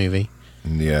wearing in that movie.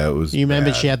 Yeah, it was. You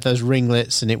remember bad. she had those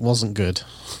ringlets, and it wasn't good.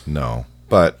 No,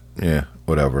 but yeah,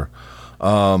 whatever.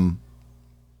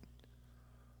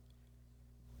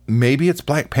 Maybe it's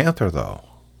Black Panther though.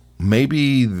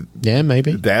 Maybe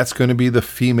that's going to be the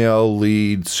female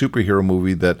lead superhero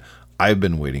movie that I've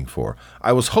been waiting for.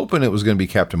 I was hoping it was going to be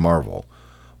Captain Marvel,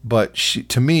 but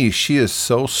to me, she is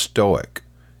so stoic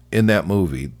in that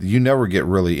movie. You never get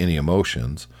really any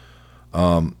emotions.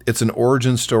 It's an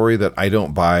origin story that I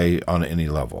don't buy on any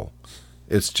level.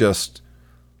 It's just,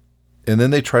 and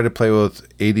then they try to play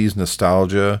with 80s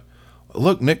nostalgia.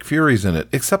 Look, Nick Fury's in it,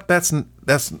 except that's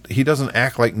he doesn't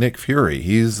act like Nick Fury.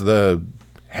 He's the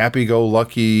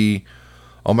happy-go-lucky,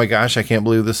 oh my gosh, I can't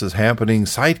believe this is happening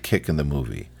sidekick in the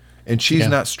movie. And she's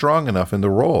not strong enough in the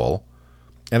role.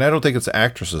 And I don't think it's the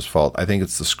actress's fault. I think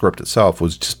it's the script itself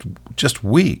was just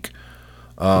weak.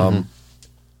 You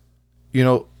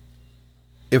know,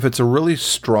 if it's a really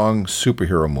strong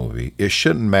superhero movie, it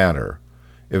shouldn't matter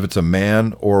if it's a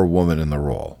man or a woman in the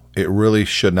role. It really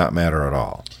should not matter at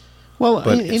all. Well,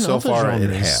 but in so other far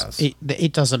genres, it has.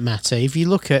 It doesn't matter. If you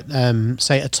look at,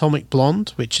 say, Atomic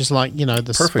Blonde, which is like, you know,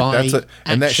 the spy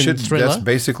action thriller. That's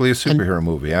basically a superhero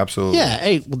movie, absolutely.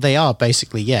 Yeah, they are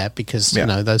basically, because, you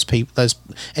know, those people,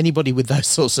 anybody with those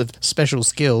sorts of special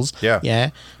skills,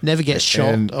 never gets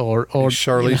shot or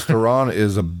Charlize Theron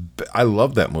is I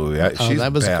love that movie. She's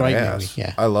that was badass. a great movie,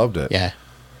 yeah. I loved it. Yeah.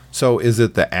 So is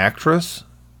it the actress?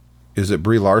 Is it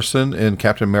Brie Larson in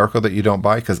Captain America that you don't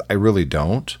buy? Because I really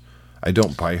don't. I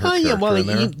don't buy her character in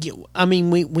there. I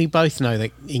mean, we both know that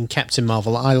in Captain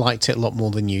Marvel, I liked it a lot more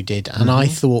than you did, and I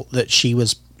thought that she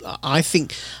was. I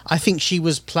think she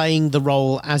was playing the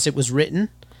role as it was written,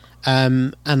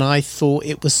 and I thought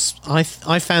it was. I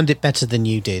found it better than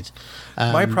you did.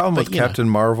 My problem with Captain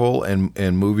Marvel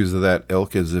and movies of that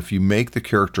ilk is if you make the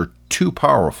character too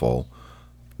powerful,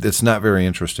 it's not very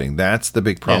interesting. That's the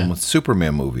big problem with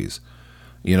Superman movies.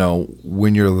 You know,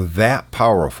 when you're that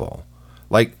powerful.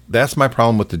 Like, that's my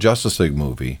problem with the Justice League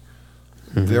movie.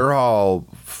 they're all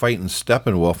fighting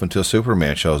Steppenwolf until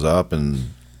Superman shows up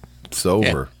and it's over.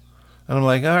 Yeah. And I'm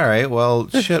like, all right, well,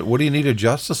 shit, what do you need a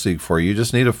Justice League for? You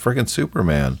just need a freaking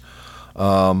Superman.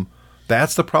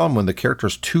 That's the problem when the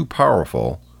character's too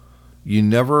powerful. You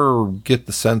never get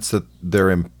the sense that they're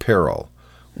in peril.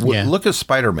 Yeah. Look at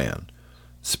Spider-Man.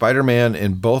 Spider-Man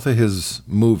in both of his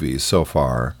movies so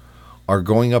far are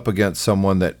going up against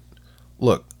someone that,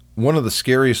 look, one of the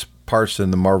scariest parts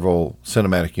in the Marvel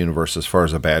Cinematic Universe as far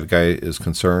as a bad guy is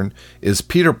concerned is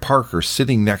Peter Parker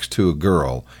sitting next to a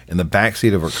girl in the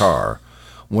backseat of her car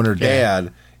when her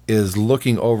dad is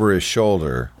looking over his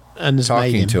shoulder and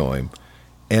talking to him.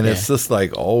 And it's just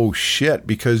like, oh, shit,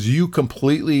 because you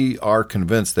completely are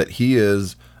convinced that he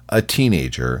is a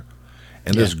teenager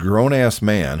and this grown-ass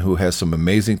man who has some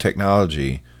amazing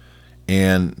technology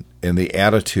and the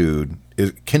attitude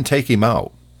can take him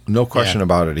out. No question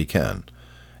about it, he can.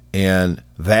 And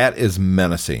that is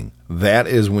menacing. That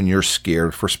is when you're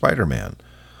scared for Spider-Man.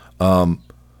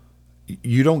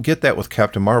 You don't get that with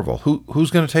Captain Marvel.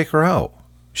 Who's going to take her out?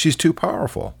 She's too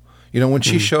powerful. You know, when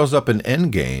she shows up in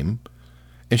Endgame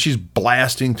and she's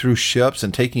blasting through ships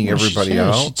and taking everybody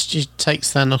out. She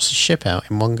takes Thanos' ship out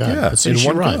in one go. Yeah, as soon as in she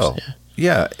one arrives. go.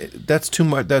 Yeah, that's too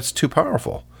much. That's too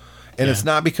powerful. And it's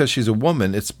not because she's a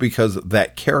woman. It's because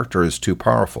that character is too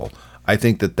powerful. I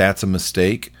think that that's a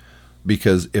mistake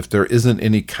because if there isn't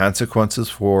any consequences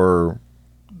for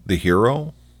the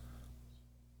hero,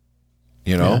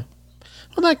 you know. Yeah.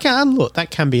 Well,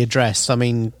 that can be addressed. I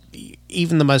mean,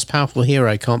 even the most powerful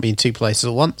hero can't be in two places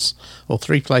at once, or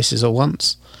three places at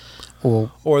once,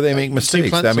 or they make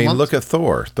mistakes. I mean, look at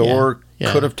Thor. Thor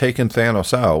could have taken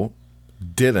Thanos out,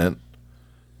 didn't,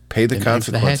 paid the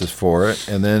consequences for it,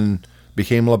 and then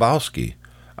became Lebowski.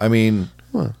 I mean,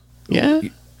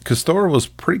 because Thor was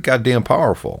pretty goddamn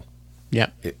powerful.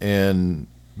 Yeah, and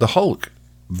the Hulk,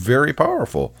 very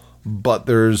powerful, but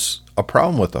there's a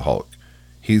problem with the Hulk.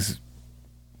 He's,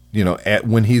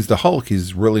 when he's the Hulk,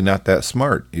 he's really not that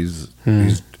smart. He's,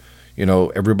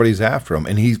 everybody's after him,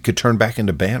 and he could turn back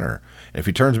into Banner. And if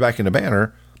he turns back into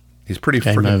Banner, he's pretty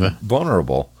freaking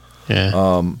vulnerable.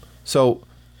 Yeah. So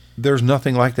there's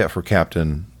nothing like that for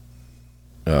Captain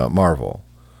Marvel.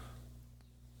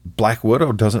 Black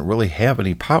Widow doesn't really have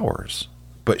any powers,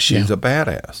 but she's a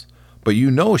badass. But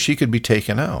she could be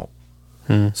taken out.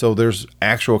 So there's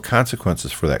actual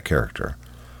consequences for that character.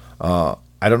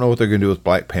 I don't know what they're going to do with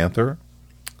Black Panther,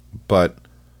 but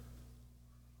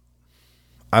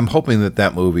I'm hoping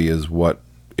that movie is what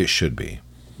it should be.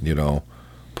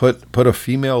 Put a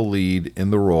female lead in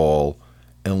the role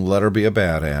and let her be a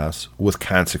badass with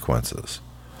consequences.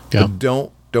 Yeah. But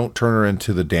don't turn her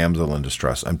into the damsel in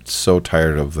distress. I'm so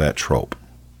tired of that trope.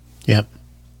 Yep.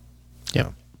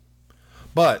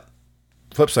 But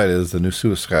flip side is the new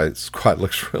Suicide Squad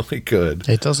looks really good.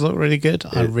 It does look really good.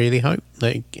 I really hope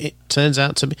that it turns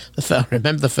out to be. I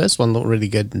remember the first one looked really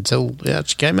good until it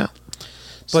actually came out.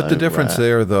 But the difference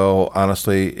there, though,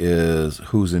 honestly, is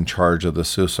who's in charge of the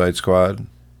Suicide Squad.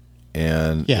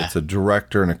 And it's a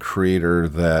director and a creator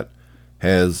that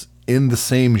has, in the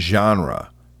same genre,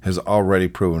 has already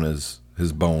proven his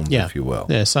bones, if you will.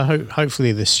 Yeah, so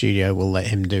hopefully the studio will let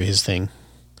him do his thing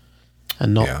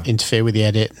and not interfere with the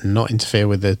edit and not interfere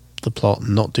with the plot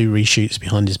and not do reshoots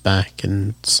behind his back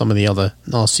and some of the other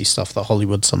nasty stuff that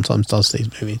Hollywood sometimes does to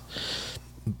these movies.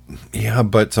 Yeah,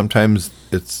 but sometimes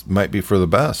it might be for the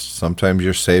best. Sometimes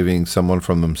you're saving someone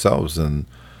from themselves, and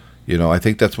I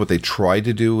think that's what they tried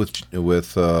to do with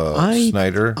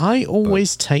Snyder. I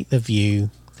always take the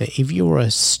view that if you're a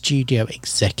studio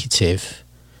executive,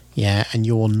 and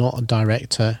you're not a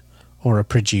director or a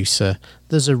producer,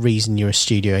 there's a reason you're a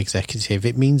studio executive.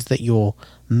 It means that your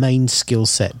main skill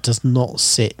set does not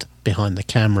sit behind the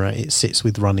camera, it sits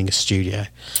with running a studio,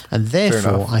 and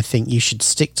therefore I think you should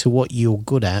stick to what you're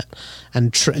good at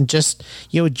and just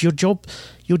your job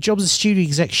as a studio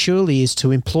exec surely is to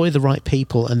employ the right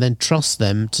people and then trust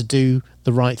them to do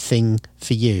the right thing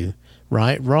for you,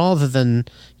 right? Rather than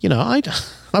I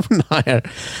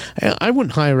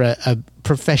wouldn't hire a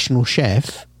professional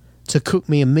chef to cook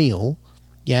me a meal,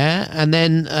 and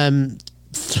then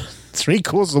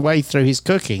 3/4 of the way through his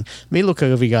cooking, me look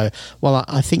over and go, well,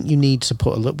 I think you need to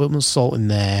put a little bit more salt in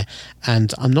there,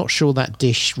 and I'm not sure that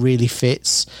dish really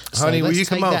fits. So honey, will you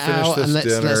come out and finish this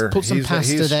dinner? Let's put some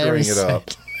pasta there. He's screwing it up.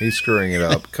 He's screwing it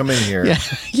up. Come in here.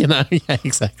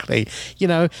 Exactly.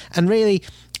 And really,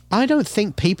 I don't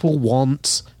think people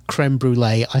want creme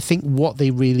brulee. I think what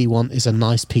they really want is a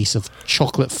nice piece of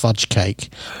chocolate fudge cake,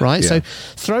 right? Yeah. So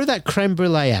throw that creme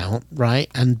brulee out,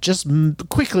 right, and just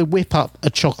quickly whip up a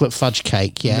chocolate fudge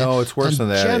cake, yeah? No, it's worse and than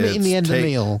that. jam it in the end of the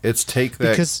meal. It's take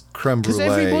that creme brulee.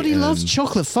 Because everybody and, loves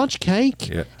chocolate fudge cake.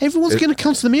 Yeah. Everyone's going to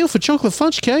come to the meal for chocolate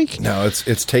fudge cake. No,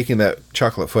 it's taking that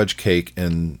chocolate fudge cake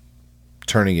and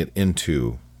turning it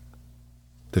into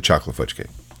the chocolate fudge cake.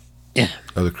 Yeah.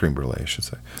 Or the creme brulee, I should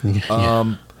say.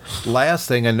 Yeah. Last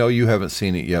thing, I know you haven't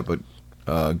seen it yet, but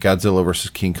Godzilla vs.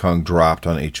 King Kong dropped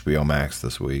on HBO Max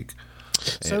this week.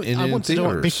 So in I wanted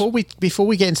to, theaters. before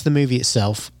we get into the movie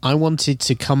itself, I wanted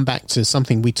to come back to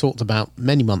something we talked about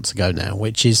many months ago now,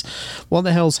 which is what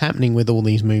the hell's happening with all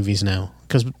these movies now?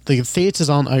 Because the theaters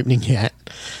aren't opening yet.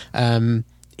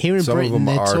 Here in Some Britain, of them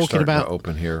they're are talking starting about to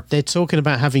open here. They're talking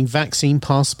about having vaccine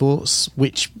passports,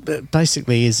 which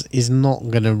basically is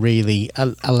not going to really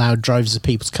allow droves of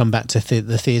people to come back to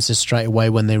the theatres straight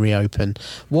away when they reopen.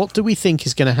 What do we think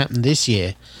is going to happen this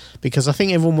year? Because I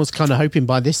think everyone was kind of hoping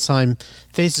by this time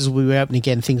theatres will be open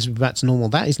again, things will be back to normal.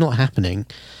 That is not happening.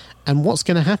 And what's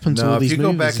going to happen to all these movies? If you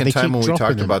go back in They time keep when we dropping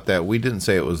talked them. about that, we didn't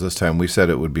say it was this time. We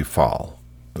said it would be fall.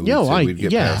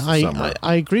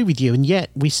 I agree with you, and yet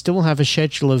we still have a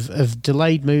schedule of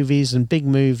delayed movies and big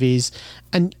movies,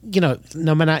 and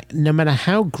no matter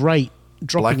how great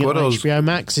dropping it on HBO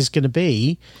Max is going to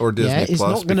be, or Disney it's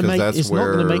Plus, not going to make not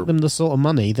going to make them the sort of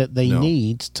money that they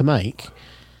need to make.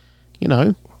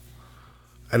 I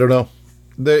don't know.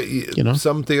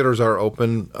 Some theaters are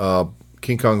open.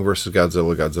 King Kong versus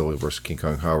Godzilla, Godzilla versus King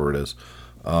Kong, however it is.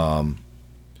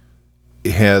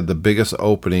 It had the biggest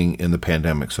opening in the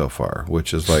pandemic so far,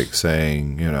 which is like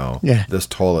saying, this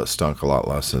toilet stunk a lot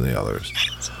less than the others.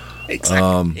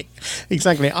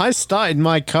 Exactly. I started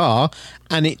my car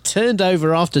and it turned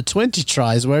over after 20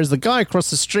 tries, whereas the guy across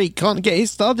the street can't get it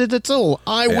started at all.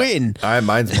 I win.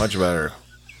 Mine's much better.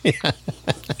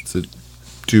 It's a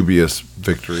dubious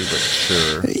victory, but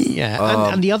sure.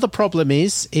 Yeah, and the other problem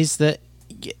is that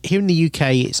here in the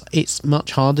UK, it's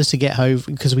much harder to get hold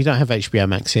because we don't have HBO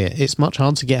Max here. It's much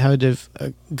harder to get hold of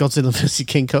Godzilla vs.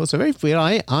 King Kong. So if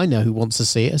I know who wants to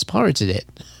see it has pirated it.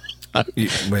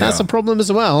 That's a problem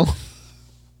as well.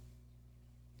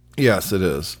 Yes, it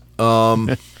is.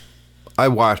 I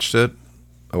watched it.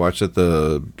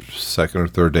 The second or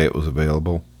third day it was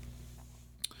available.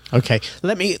 Okay,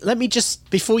 let me just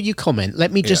before you comment,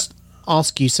 let me just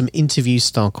ask you some interview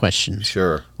style questions.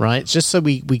 Sure. Right, just so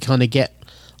we kind of get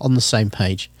on the same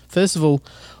page. First of all,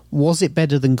 was it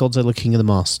better than Godzilla King of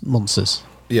the Monsters?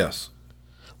 Yes.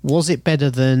 Was it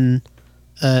better than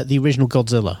the original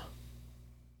Godzilla?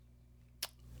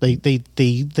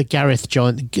 The Gareth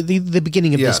Giant, the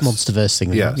beginning of this MonsterVerse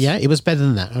thing. Yes. Yeah, it was better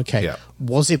than that. Okay. Yeah.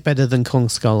 Was it better than Kong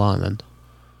Skull Island?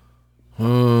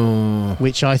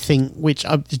 Which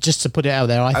just to put it out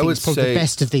there, I think it's probably the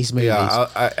best of these movies. Yeah,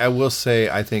 I will say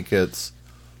I think it's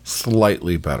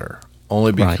slightly better,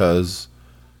 only because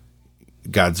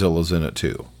Godzilla's in it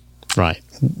too. Right.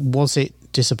 Was it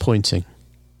disappointing?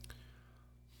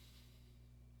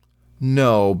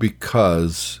 No,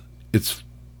 because it's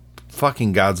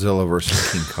fucking Godzilla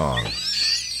versus King Kong.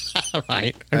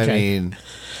 Right. Okay. I mean,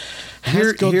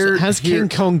 has King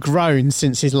Kong grown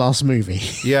since his last movie?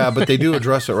 Yeah, but they do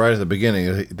address it right at the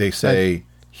beginning. They say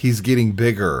he's getting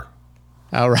bigger.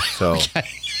 All right. So,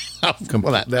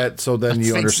 so then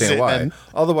you understand why. Then.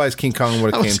 Otherwise, King Kong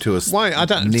would have came to us. Why? I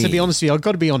don't. knee. To be honest with you, I've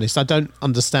got to be honest. I don't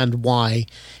understand why,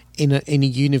 in a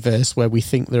universe where we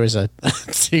think there is a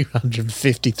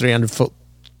 250, 300 foot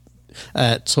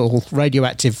tall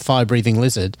radioactive fire-breathing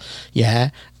lizard,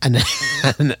 and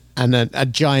a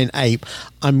giant ape,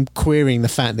 I'm querying the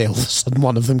fact that all of a sudden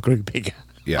one of them grew bigger.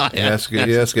 Yeah, he has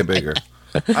to get bigger.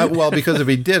 Well, because if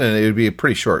he didn't, it would be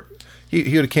pretty short. He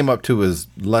would have came up to his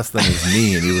less than his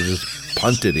knee, and he would have just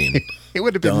punted him. It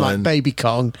would have been like Baby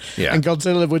Kong, and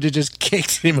Godzilla would have just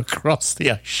kicked him across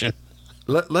the ocean.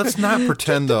 Let's not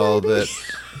pretend, though, that...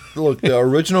 Look, the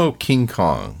original King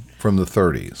Kong from the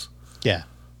 30s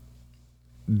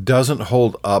doesn't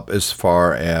hold up as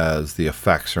far as the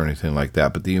effects or anything like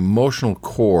that, but the emotional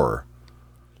core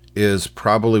is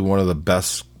probably one of the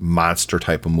best monster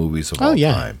type of movies of all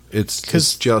time. It's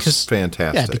just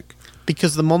fantastic. Yeah,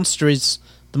 because the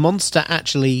monster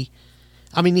actually,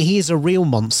 I mean, he is a real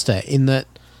monster in that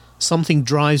something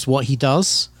drives what he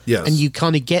does. Yes. And you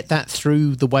kind of get that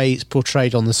through the way it's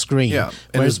portrayed on the screen. Yeah.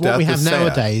 Whereas what we have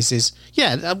nowadays is,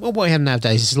 what we have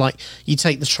nowadays is like you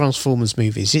take the Transformers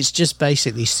movies, it's just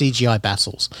basically CGI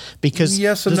battles because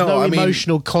there's no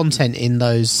emotional content in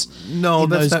those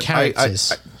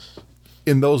characters.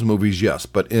 In those movies, yes.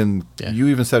 But you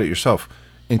even said it yourself,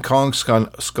 in Kong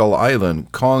Skull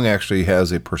Island, Kong actually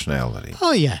has a personality.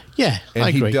 Oh yeah, And I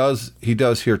agree. he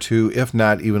does here too, if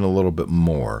not even a little bit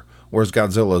more. Whereas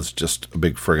Godzilla's just a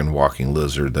big friggin' walking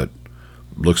lizard that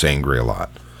looks angry a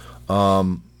lot.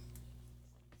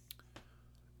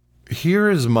 Here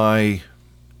is my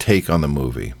take on the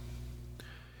movie.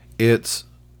 It's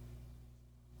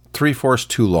 3/4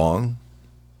 too long.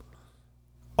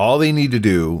 All they need to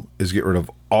do is get rid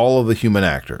of all of the human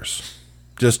actors.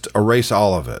 Just erase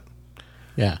all of it.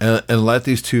 Yeah, And let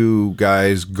these two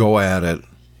guys go at it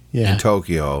yeah. in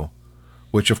Tokyo,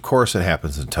 which of course it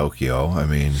happens in Tokyo. I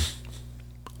mean,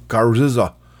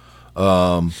 Garuza,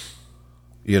 that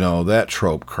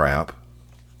trope crap.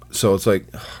 So it's like,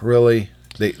 really?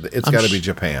 It's got to be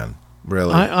Japan,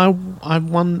 really.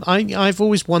 I've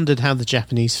always wondered how the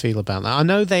Japanese feel about that. I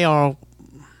know they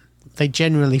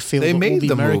generally feel They that made all the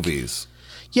the American, movies.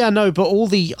 Yeah, no, but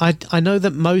I know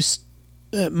that most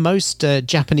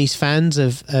Japanese fans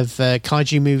of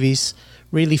kaiju movies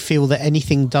really feel that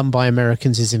anything done by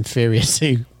Americans is inferior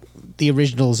to the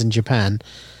originals in Japan.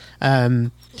 I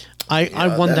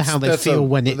wonder how they feel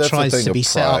when it tries to be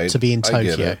set up to be in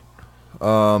Tokyo.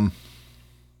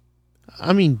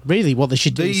 I mean, really, what they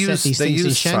should do is set these things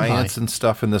in Shanghai. Science and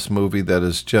stuff in this movie that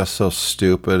is just so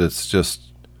stupid. It's just,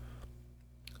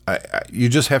 you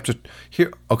just have to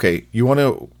here. Okay, you want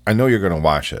to? I know you're going to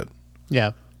watch it.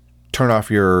 Yeah. Turn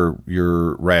off your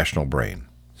rational brain,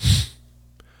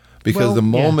 because the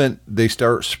moment they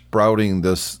start sprouting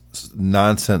this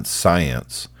nonsense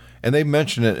science, and they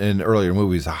mention it in earlier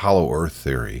movies, the Hollow Earth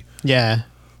theory. Yeah.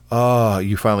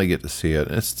 You finally get to see it.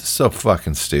 And it's just so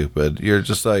fucking stupid. You're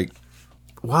just like,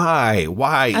 why?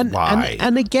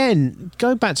 And again,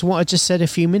 going back to what I just said a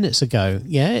few minutes ago,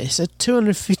 it's a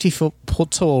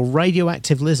 250-foot tall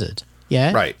radioactive lizard.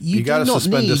 Yeah, right. You got to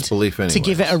suspend disbelief anyway to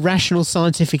give it a rational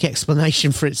scientific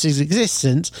explanation for its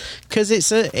existence, because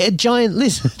it's a giant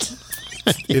lizard.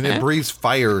 And it breathes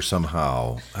fire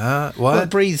somehow. What? Well, it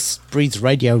breathes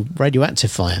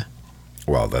radioactive fire.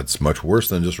 Well, that's much worse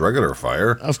than just regular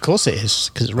fire. Of course it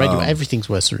is, because everything's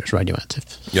worse when it's radioactive.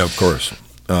 Yeah, of course.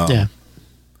 Yeah.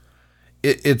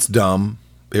 It's dumb.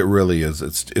 It really is.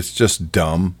 It's just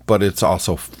dumb, but it's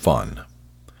also fun.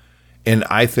 And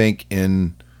I think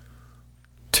in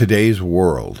today's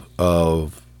world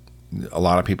of a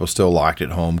lot of people still locked at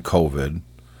home, COVID,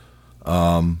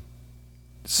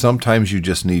 sometimes you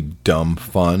just need dumb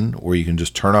fun where you can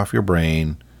just turn off your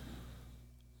brain,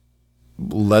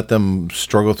 let them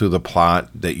struggle through the plot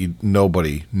that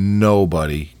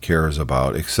nobody cares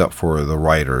about except for the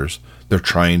writers. They're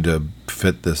trying to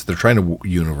fit this. They're trying to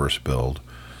universe build.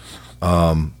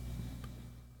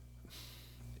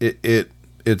 It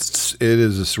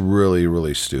is just really,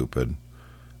 really stupid.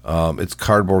 It's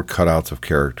cardboard cutouts of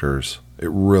characters.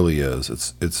 It really is.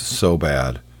 It's so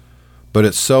bad, but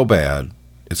it's so bad.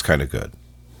 It's kind of good.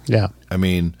 Yeah. I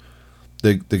mean,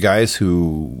 the guys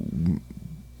who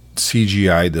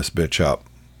CGI'd this bitch up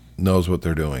knows what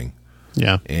they're doing.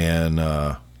 Yeah. And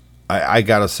I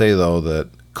gotta say though that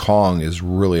Kong is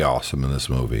really awesome in this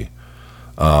movie.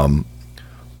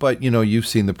 But you've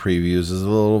seen the previews. There's a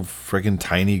little friggin'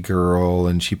 tiny girl,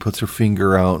 and she puts her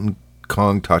finger out, and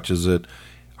Kong touches it.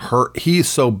 He's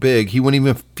so big he wouldn't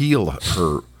even feel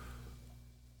her.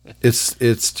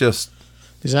 It's just.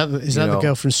 Is that the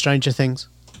girl from Stranger Things?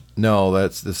 No,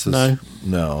 this is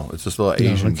no. It's this little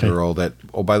Asian girl that.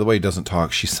 Oh, by the way, doesn't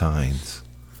talk. She signs.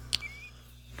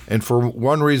 And for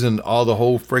one reason, the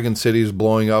whole friggin' city is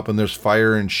blowing up, and there's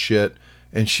fire and shit.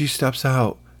 And she steps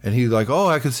out, and he's like, "Oh,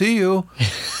 I can see you,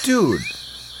 dude."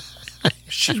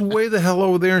 She's way the hell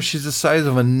over there, and she's the size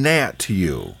of a gnat to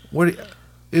you.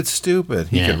 It's stupid.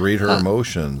 He could read her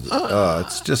emotions.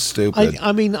 It's just stupid.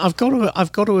 I mean, I've got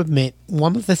to admit,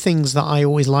 one of the things that I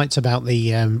always liked about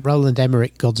the Roland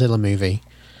Emmerich Godzilla movie,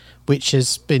 which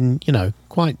has been,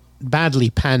 quite badly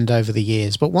panned over the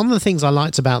years, but one of the things I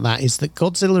liked about that is that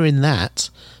Godzilla in that,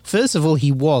 first of all,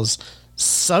 he was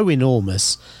so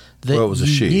enormous that it was a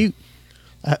she.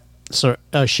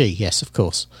 She, yes, of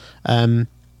course. She.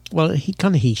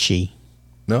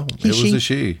 No, it was a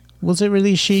she. Was it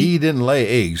really a she? He didn't lay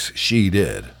eggs. She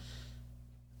did.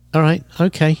 All right.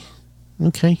 Okay.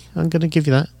 I'm going to give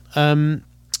you that.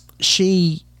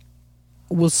 She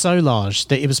was so large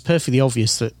that it was perfectly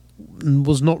obvious that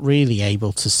was not really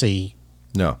able to see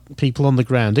people on the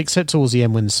ground, except towards the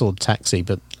end when they saw the taxi,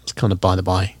 but it's kind of by the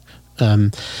by.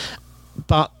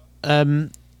 But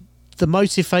the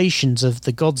motivations of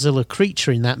the Godzilla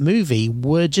creature in that movie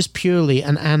were just purely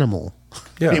an animal.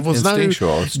 Yeah, it was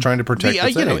instinctual. It's trying to protect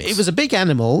its eggs. It was a big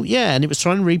animal, and it was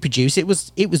trying to reproduce. It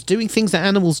was doing things that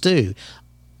animals do.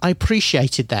 I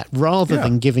appreciated that rather Yeah.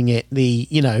 than giving it the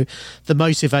the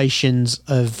motivations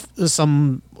of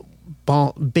some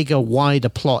bigger, wider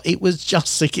plot. It was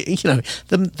just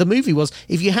the movie was,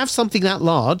 if you have something that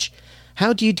large,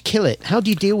 how do you kill it? How do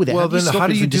you deal with it? Well, then stop how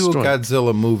do it you from do a destroying it?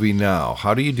 Godzilla movie now?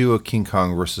 How do you do a King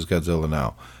Kong versus Godzilla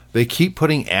now? They keep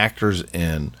putting actors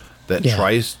in that Yeah.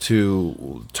 tries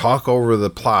to talk over the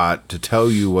plot to tell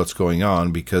you what's going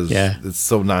on because Yeah. it's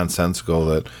so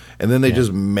nonsensical and then they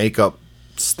just make up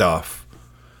stuff.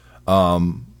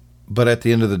 But at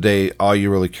the end of the day, all you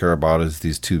really care about is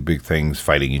these two big things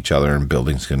fighting each other and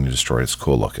buildings getting destroyed. It's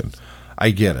cool looking.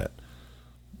 I get it.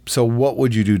 So what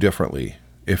would you do differently?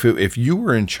 If you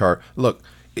were in charge, look,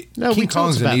 No, King we talked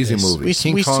Kong's an about easy this. movie. We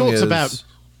King Kong talked is about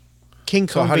King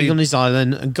Kong how do being you- on his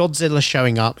island and Godzilla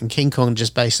showing up and King Kong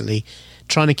just basically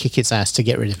trying to kick its ass to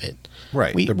get rid of it.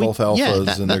 right. They're both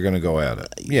alphas and they're going to go at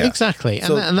it. Yeah, exactly.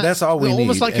 So And that's all we need,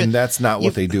 almost like and that's not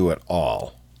what they do at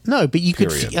all. No, but you could.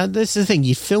 Period. That's the thing.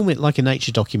 You film it like a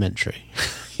nature documentary.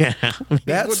 Yeah, I mean, it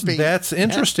That's would be- that's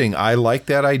interesting. I like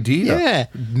that idea. Yeah.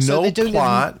 So No they're doing it in-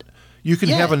 plot. You can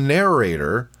Yeah. have a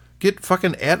narrator. Get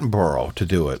fucking Attenborough to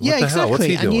do it. What Yeah, the exactly. hell? What's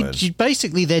he doing? And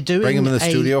basically they're doing Bring him in the a-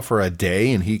 studio for a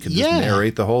day, and he could just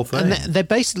narrate the whole thing. And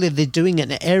they're doing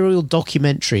an aerial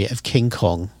documentary of King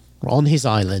Kong on his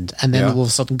island, and then Yeah. all of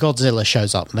a sudden Godzilla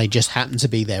shows up, and they just happen to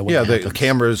be there. When Yeah, it the happens.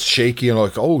 camera's shaky and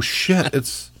like, oh shit,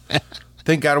 it's.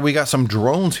 Thank God we got some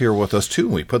drones here with us too.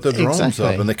 We put the drones Exactly.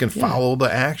 up and they can follow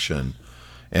the action,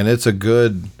 and it's a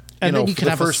good. And then you could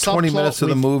the have a first 20 subplot minutes of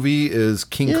the with- movie is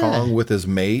King Yeah. Kong with his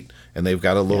mate, and they've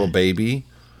got a little baby.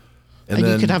 And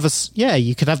then, you could have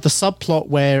you could have the subplot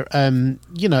where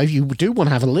if you do want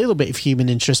to have a little bit of human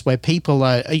interest, where people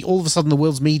are all of a sudden the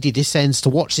world's media descends to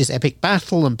watch this epic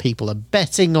battle, and people are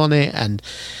betting on it, and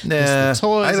there's the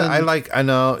toys. I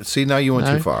know. See, now you went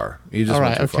No? too far. You just All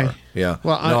went right, too okay. far. Yeah.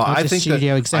 Well, I'm the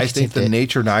studio I executive think the bit.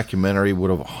 nature documentary would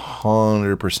have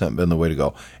 100% been the way to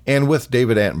go, and with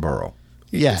David Attenborough.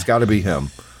 Yeah. It's got to be him.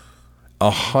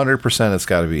 100%, it's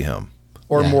got to be him.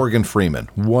 Or Yeah. Morgan Freeman.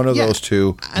 One of those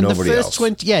two, and nobody the first else.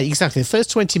 20, yeah, exactly. The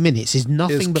first 20 minutes is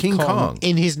nothing Is but King Kong, Kong.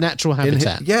 in his natural And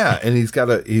habitat. and they've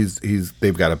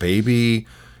got a baby,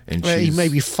 and Where he she's,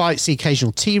 maybe fights the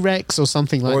occasional T-Rex or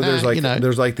something like or that.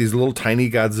 there's like these little tiny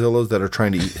Godzillas that are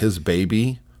trying to eat his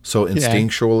baby. So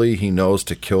instinctually, he knows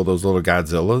to kill those little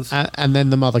Godzillas. and then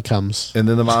the mother comes. And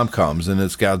then the mom comes, and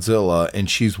it's Godzilla, and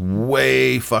she's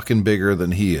way fucking bigger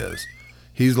than he is.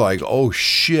 He's like, oh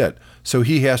shit! So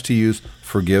he has to use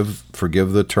forgive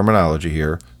the terminology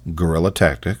here, guerrilla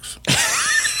tactics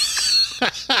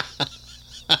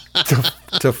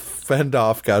to fend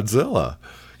off Godzilla.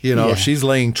 Yeah. She's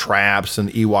laying traps and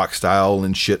Ewok style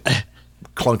and shit,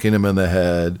 clunking him in the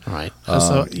head. Right.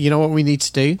 So you know what we need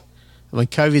to do? When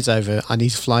COVID's over, I need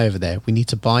to fly over there. We need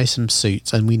to buy some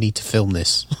suits, and we need to film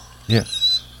this. Yeah.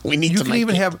 We need You to can make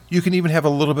even it. have a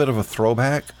little bit of a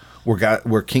throwback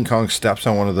where King Kong steps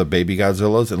on one of the baby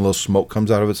Godzillas and a little smoke comes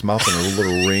out of its mouth and a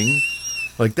little ring.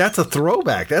 Like, that's a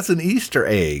throwback. That's an Easter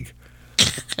egg.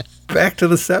 Back to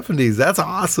the 70s. That's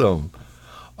awesome.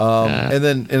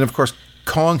 And of course,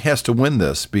 Kong has to win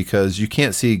this because you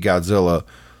can't see Godzilla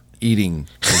eating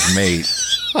his mate.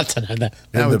 I don't know that.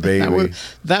 And the baby.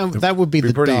 That would be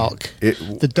the pretty- dark.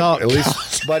 it- The dark. At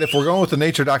least, but if we're going with the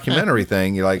nature documentary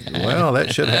thing, you're like, well,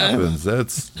 that shit happens.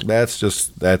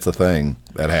 That's a thing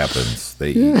that happens.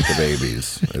 They eat the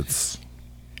babies.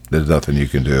 There's nothing you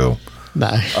can do.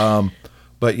 No.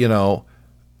 But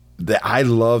I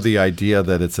love the idea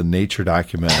that it's a nature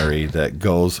documentary that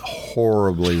goes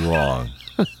horribly wrong.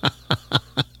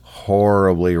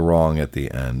 Horribly wrong at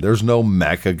the end. There's no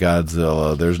Mecha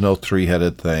Godzilla. There's no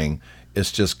three-headed thing.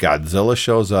 It's just Godzilla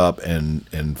shows up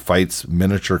and fights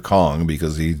miniature Kong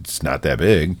because he's not that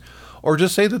big. Or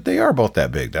just say that they are both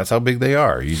that big. That's how big they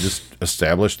are. You just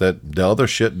establish that the other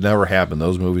shit never happened.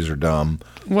 Those movies are dumb.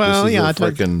 Well, This is yeah, a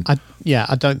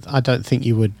I don't think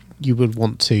you would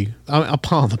want to. A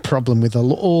part of the problem with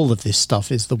all of this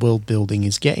stuff is the world building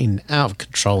is getting out of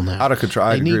control now. Out of control.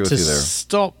 I They agree need with to you there.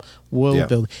 stop world Yeah.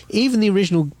 building. Even the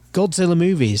original Godzilla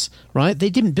movies, right? They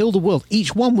didn't build a world.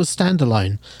 Each one was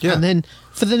standalone. Yeah. And then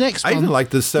for the next I one, even like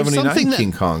the if 79 something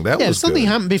King Kong. That if was something good.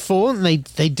 happened before and they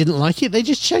didn't like it, they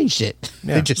just changed it.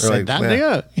 Yeah, They just they're said like, that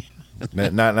and they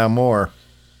go. Not more.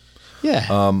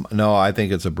 Yeah. No, I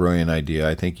think it's a brilliant idea.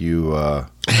 I think you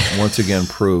once again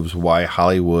proves why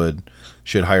Hollywood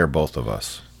should hire both of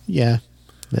us. Yeah.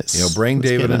 Bring let's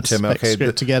David get and that Tim. spec Okay,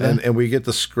 script together. and we get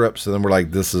the scripts, and then we're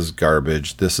like, "This is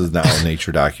garbage. This is not a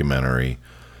nature documentary."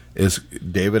 Is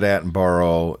David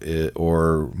Attenborough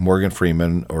or Morgan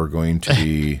Freeman are going to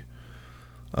be,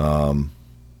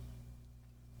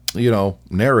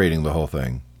 narrating the whole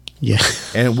thing? Yeah.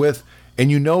 And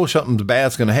you know something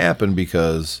bad's going to happen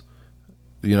because,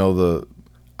 you know,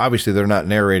 obviously they're not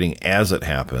narrating as it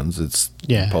happens. It's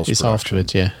post-production. It's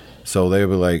afterwards. Yeah. So they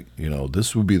were like, you know,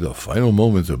 this would be the final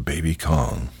moments of Baby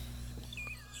Kong.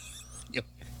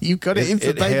 You got it in for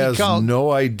Baby Kong. It has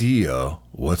no idea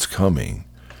what's coming.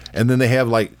 And then they have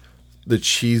like the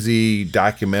cheesy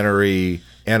documentary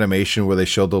animation where they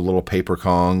showed the little paper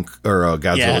Kong or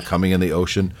Godzilla coming in the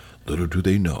ocean. Little do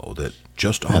they know that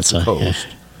just off the coast.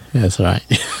 Yeah, that's right.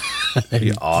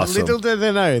 Be awesome. Little do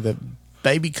they know that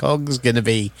Baby Kong's going to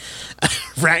be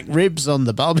rack ribs on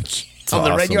the barbecue. It's on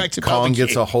the awesome. radioactive Kong barbecue.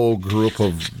 gets a whole group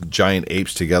of giant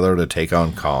apes together to take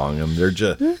on Kong, and they're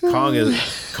just Kong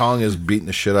is beating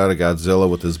the shit out of Godzilla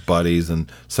with his buddies,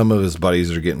 and some of his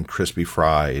buddies are getting crispy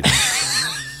fried.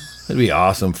 It'd be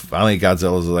awesome. Finally,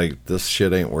 Godzilla's like, this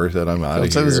shit ain't worth it. I'm out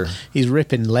of here. He's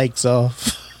ripping legs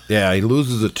off. Yeah, he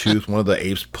loses a tooth. One of the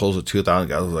apes pulls a tooth out,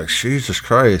 and Godzilla's like, Jesus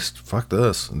Christ, fuck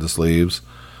this, and just leaves.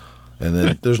 And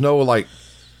then there's no like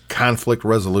conflict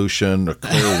resolution, a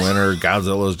clear winner.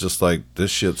 Godzilla's just like,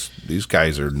 these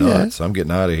guys are nuts. I'm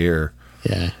getting out of here.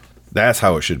 Yeah. That's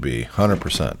how it should be,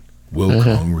 100%. Will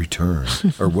Kong return?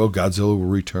 Or will Godzilla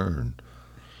return?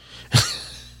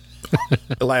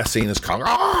 The last scene is Kong.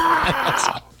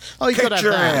 Oh, you Kick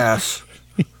your ass.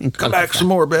 Come back some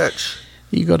more, bitch.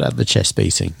 You got to have the chest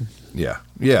beating. Yeah.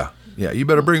 You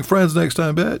better bring friends next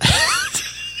time, bitch.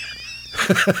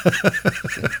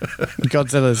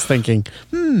 Godzilla's thinking,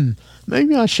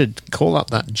 maybe I should call up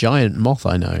that giant moth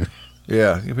I know.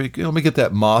 Yeah, let me get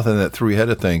that moth and that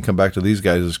three-headed thing. Come back to these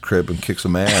guys' crib and kick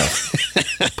some ass.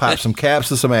 Pop some caps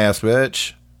to some ass,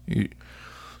 bitch. You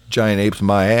giant apes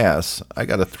my ass. I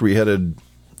got a three-headed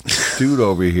dude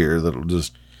over here that'll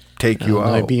just take you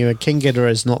out. Maybe King Ghidorah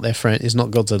is not their friend. Is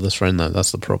not Godzilla's friend though.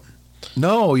 That's the problem.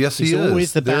 No, yes, He's he is.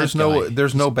 always the bad guy.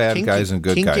 There's no bad guys and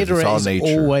good King guys. Ghidorah it's all is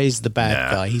nature. Always the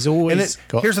bad guy. He's always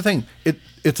Here's the thing.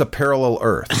 It's a parallel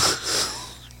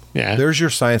Earth. Yeah. There's your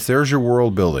science. There's your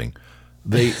world building.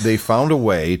 They found a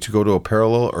way to go to a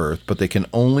parallel Earth, but they can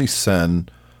only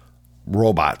send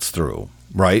robots through,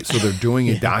 right? So they're doing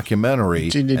a documentary,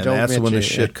 and that's when the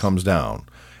shit comes down.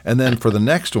 And then for the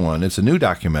next one, it's a new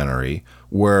documentary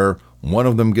where one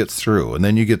of them gets through, and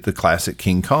then you get the classic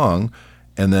King Kong,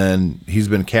 and then he's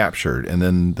been captured. And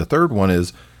then the third one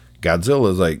is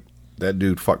Godzilla's like, that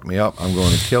dude fucked me up. I'm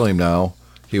going to kill him now.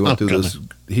 He went through this.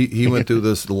 He went through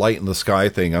this light in the sky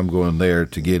thing. I'm going there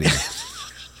to get him.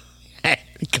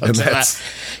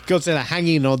 Godzilla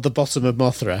hanging on the bottom of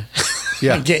Mothra.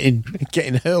 Yeah, getting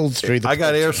hurled through the. I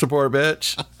got air support,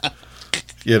 bitch.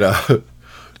 You know.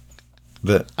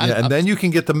 And then you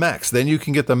can get the mechs.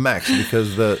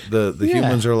 Because the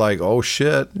humans are like, oh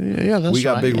shit, that's we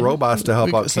got right, big robots to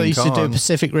help out So King you should do a Kong.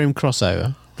 Pacific Rim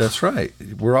crossover. That's right.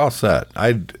 We're all set.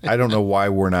 I don't know why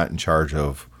we're not in charge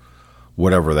of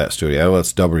whatever that studio.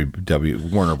 That's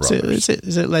Warner Brothers.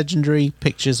 Is it Legendary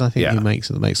Pictures? I think who makes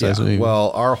those movies. Well,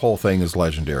 our whole thing is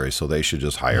Legendary, so they should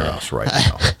just hire us right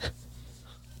now.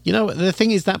 You know, the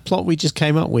thing is, that plot we just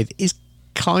came up with is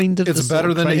kind of it's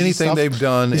better than anything they've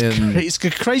done it's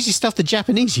crazy stuff the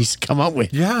Japanese used to come up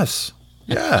with. Yes.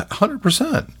 Yeah,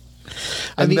 100%.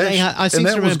 I mean, I seem to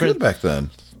remember was good back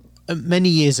then. Many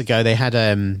years ago, they had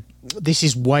this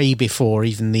is way before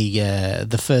even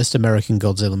the first American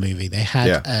Godzilla movie. They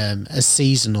had a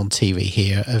season on TV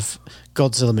here of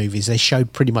Godzilla movies. They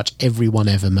showed pretty much every one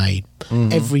ever made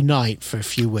every night for a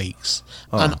few weeks,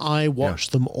 and I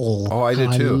watched them all. Oh, I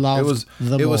did too.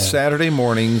 It was Saturday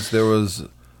mornings. There was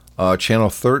Channel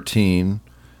 13.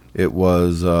 It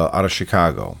was out of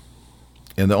Chicago,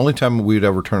 and the only time we'd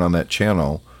ever turn on that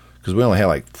channel, because we only had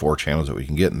like 4 channels that we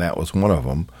can get, and that was one of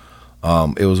them.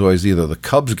 It was always either the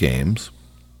Cubs games,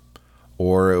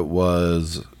 or it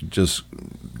was just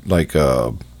like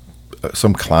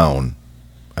some clown.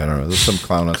 I don't know. There's some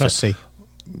clown on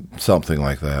something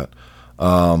like that.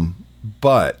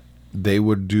 But they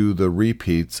would do the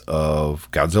repeats of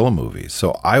Godzilla movies,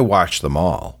 so I watched them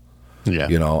all. Yeah,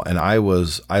 you know, and I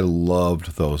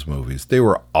loved those movies. They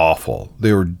were awful.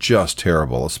 They were just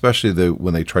terrible, especially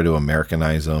when they try to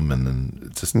Americanize them, and then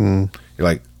it's just you're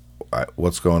like,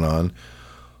 what's going on?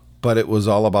 But it was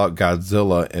all about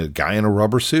Godzilla, a guy in a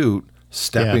rubber suit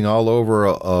stepping all over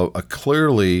a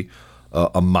clearly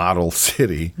a model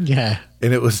city. Yeah,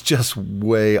 and it was just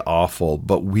way awful.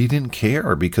 But we didn't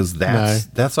care because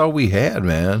that's all we had,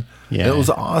 man. Yeah, it was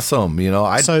awesome. You know,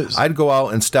 I'd go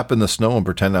out and step in the snow and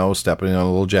pretend I was stepping on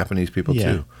little Japanese people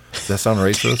too. Does that sound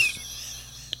racist?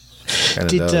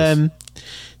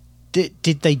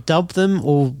 Did they dub them,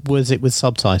 or was it with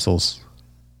subtitles?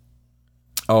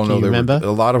 Oh no, remember?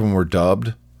 A lot of them were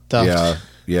dubbed. Yeah,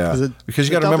 Yeah, because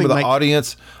you got to remember the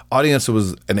audience. Audience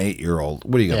was an 8-year-old.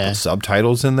 What are you going to put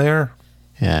subtitles in there?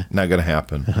 Yeah, not going to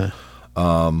happen.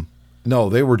 No,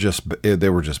 they were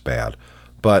just bad,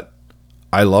 but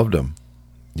I loved them.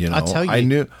 You know, I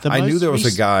knew there was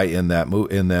a guy in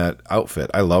that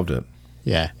outfit. I loved it.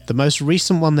 Yeah, the most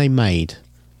recent one they made,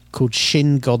 called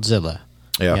Shin Godzilla.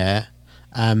 Yeah.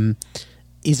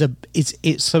 It's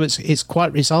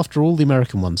after all the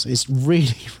American ones. It's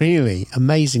really, really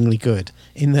amazingly good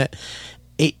in that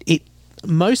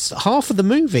half of the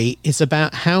movie is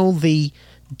about how the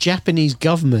Japanese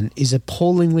government is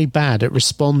appallingly bad at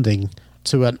responding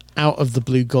to an out of the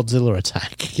blue Godzilla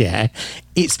attack. Yeah.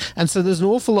 So there's an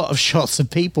awful lot of shots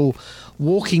of people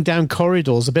walking down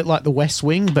corridors, a bit like the West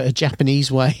Wing, but a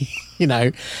Japanese way,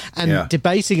 and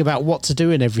debating about what to do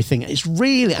and everything. It's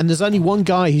really, and there's only one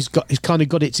guy who's kind of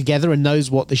got it together and knows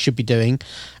what they should be doing.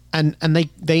 And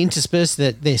they intersperse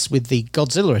this with the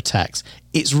Godzilla attacks.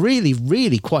 It's really,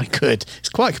 really quite good. It's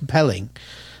quite compelling.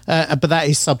 But that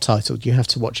is subtitled. You have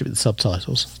to watch it with the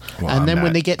subtitles. Well, and then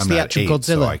when they get to the actual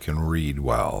Godzilla, so I can read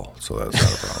well, so that's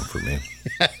not a problem for me.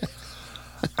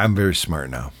 I'm very smart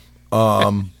now.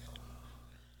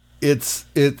 Is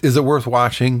it worth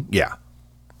watching? Yeah.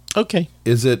 Okay.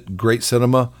 Is it great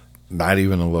cinema? Not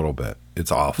even a little bit.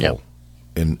 It's awful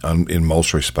in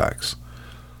most respects.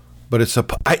 But it's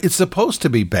supposed to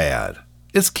be bad.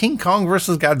 It's King Kong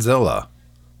versus Godzilla.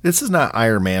 This is not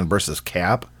Iron Man versus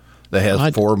Cap that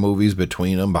has 4 movies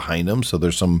between them, behind them, so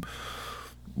there's some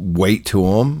weight to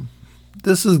them.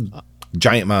 This is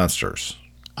giant monsters.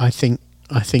 I think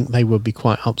they would be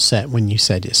quite upset when you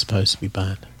said it's supposed to be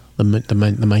bad.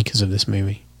 The makers of this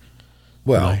movie.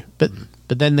 Well, but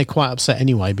then they're quite upset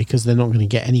anyway because they're not going to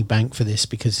get any bank for this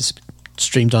because it's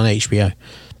streamed on HBO.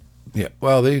 Yeah,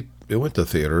 well, it went to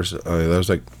theaters. There was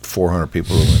like 400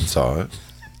 people who went and saw it.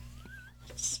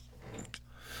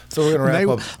 So we're going to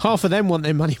wrap up. Half of them want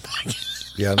their money back.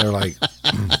 Yeah, and they're like,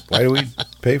 why do we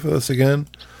pay for this again?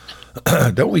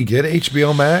 Don't we get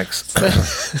HBO Max?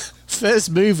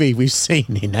 First movie we've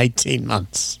seen in 18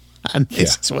 months. And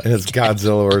it's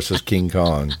Godzilla versus King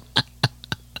Kong.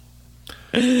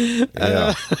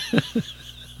 Yeah.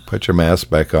 Put your mask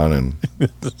back on and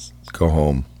go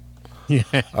home. Yeah.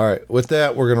 All right. With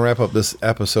that, we're going to wrap up this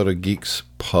episode of Geeks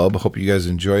Pub. Hope you guys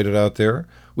enjoyed it out there.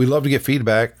 We'd love to get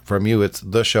feedback from you. It's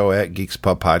the show at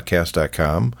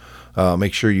geekspubpodcast.com.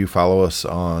 Make sure you follow us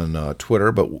on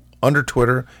Twitter, but under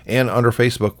Twitter and under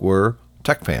Facebook, we're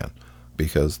TechFan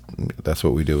because that's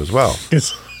what we do as well.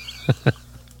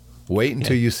 Wait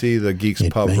until you see the Geeks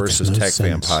Pub versus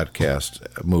TechFan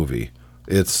podcast movie.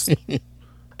 It's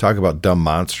talk about dumb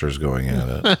monsters going at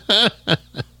it.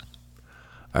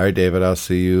 All right, David, I'll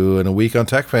see you in a week on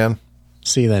TechFan.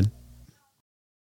 See you then.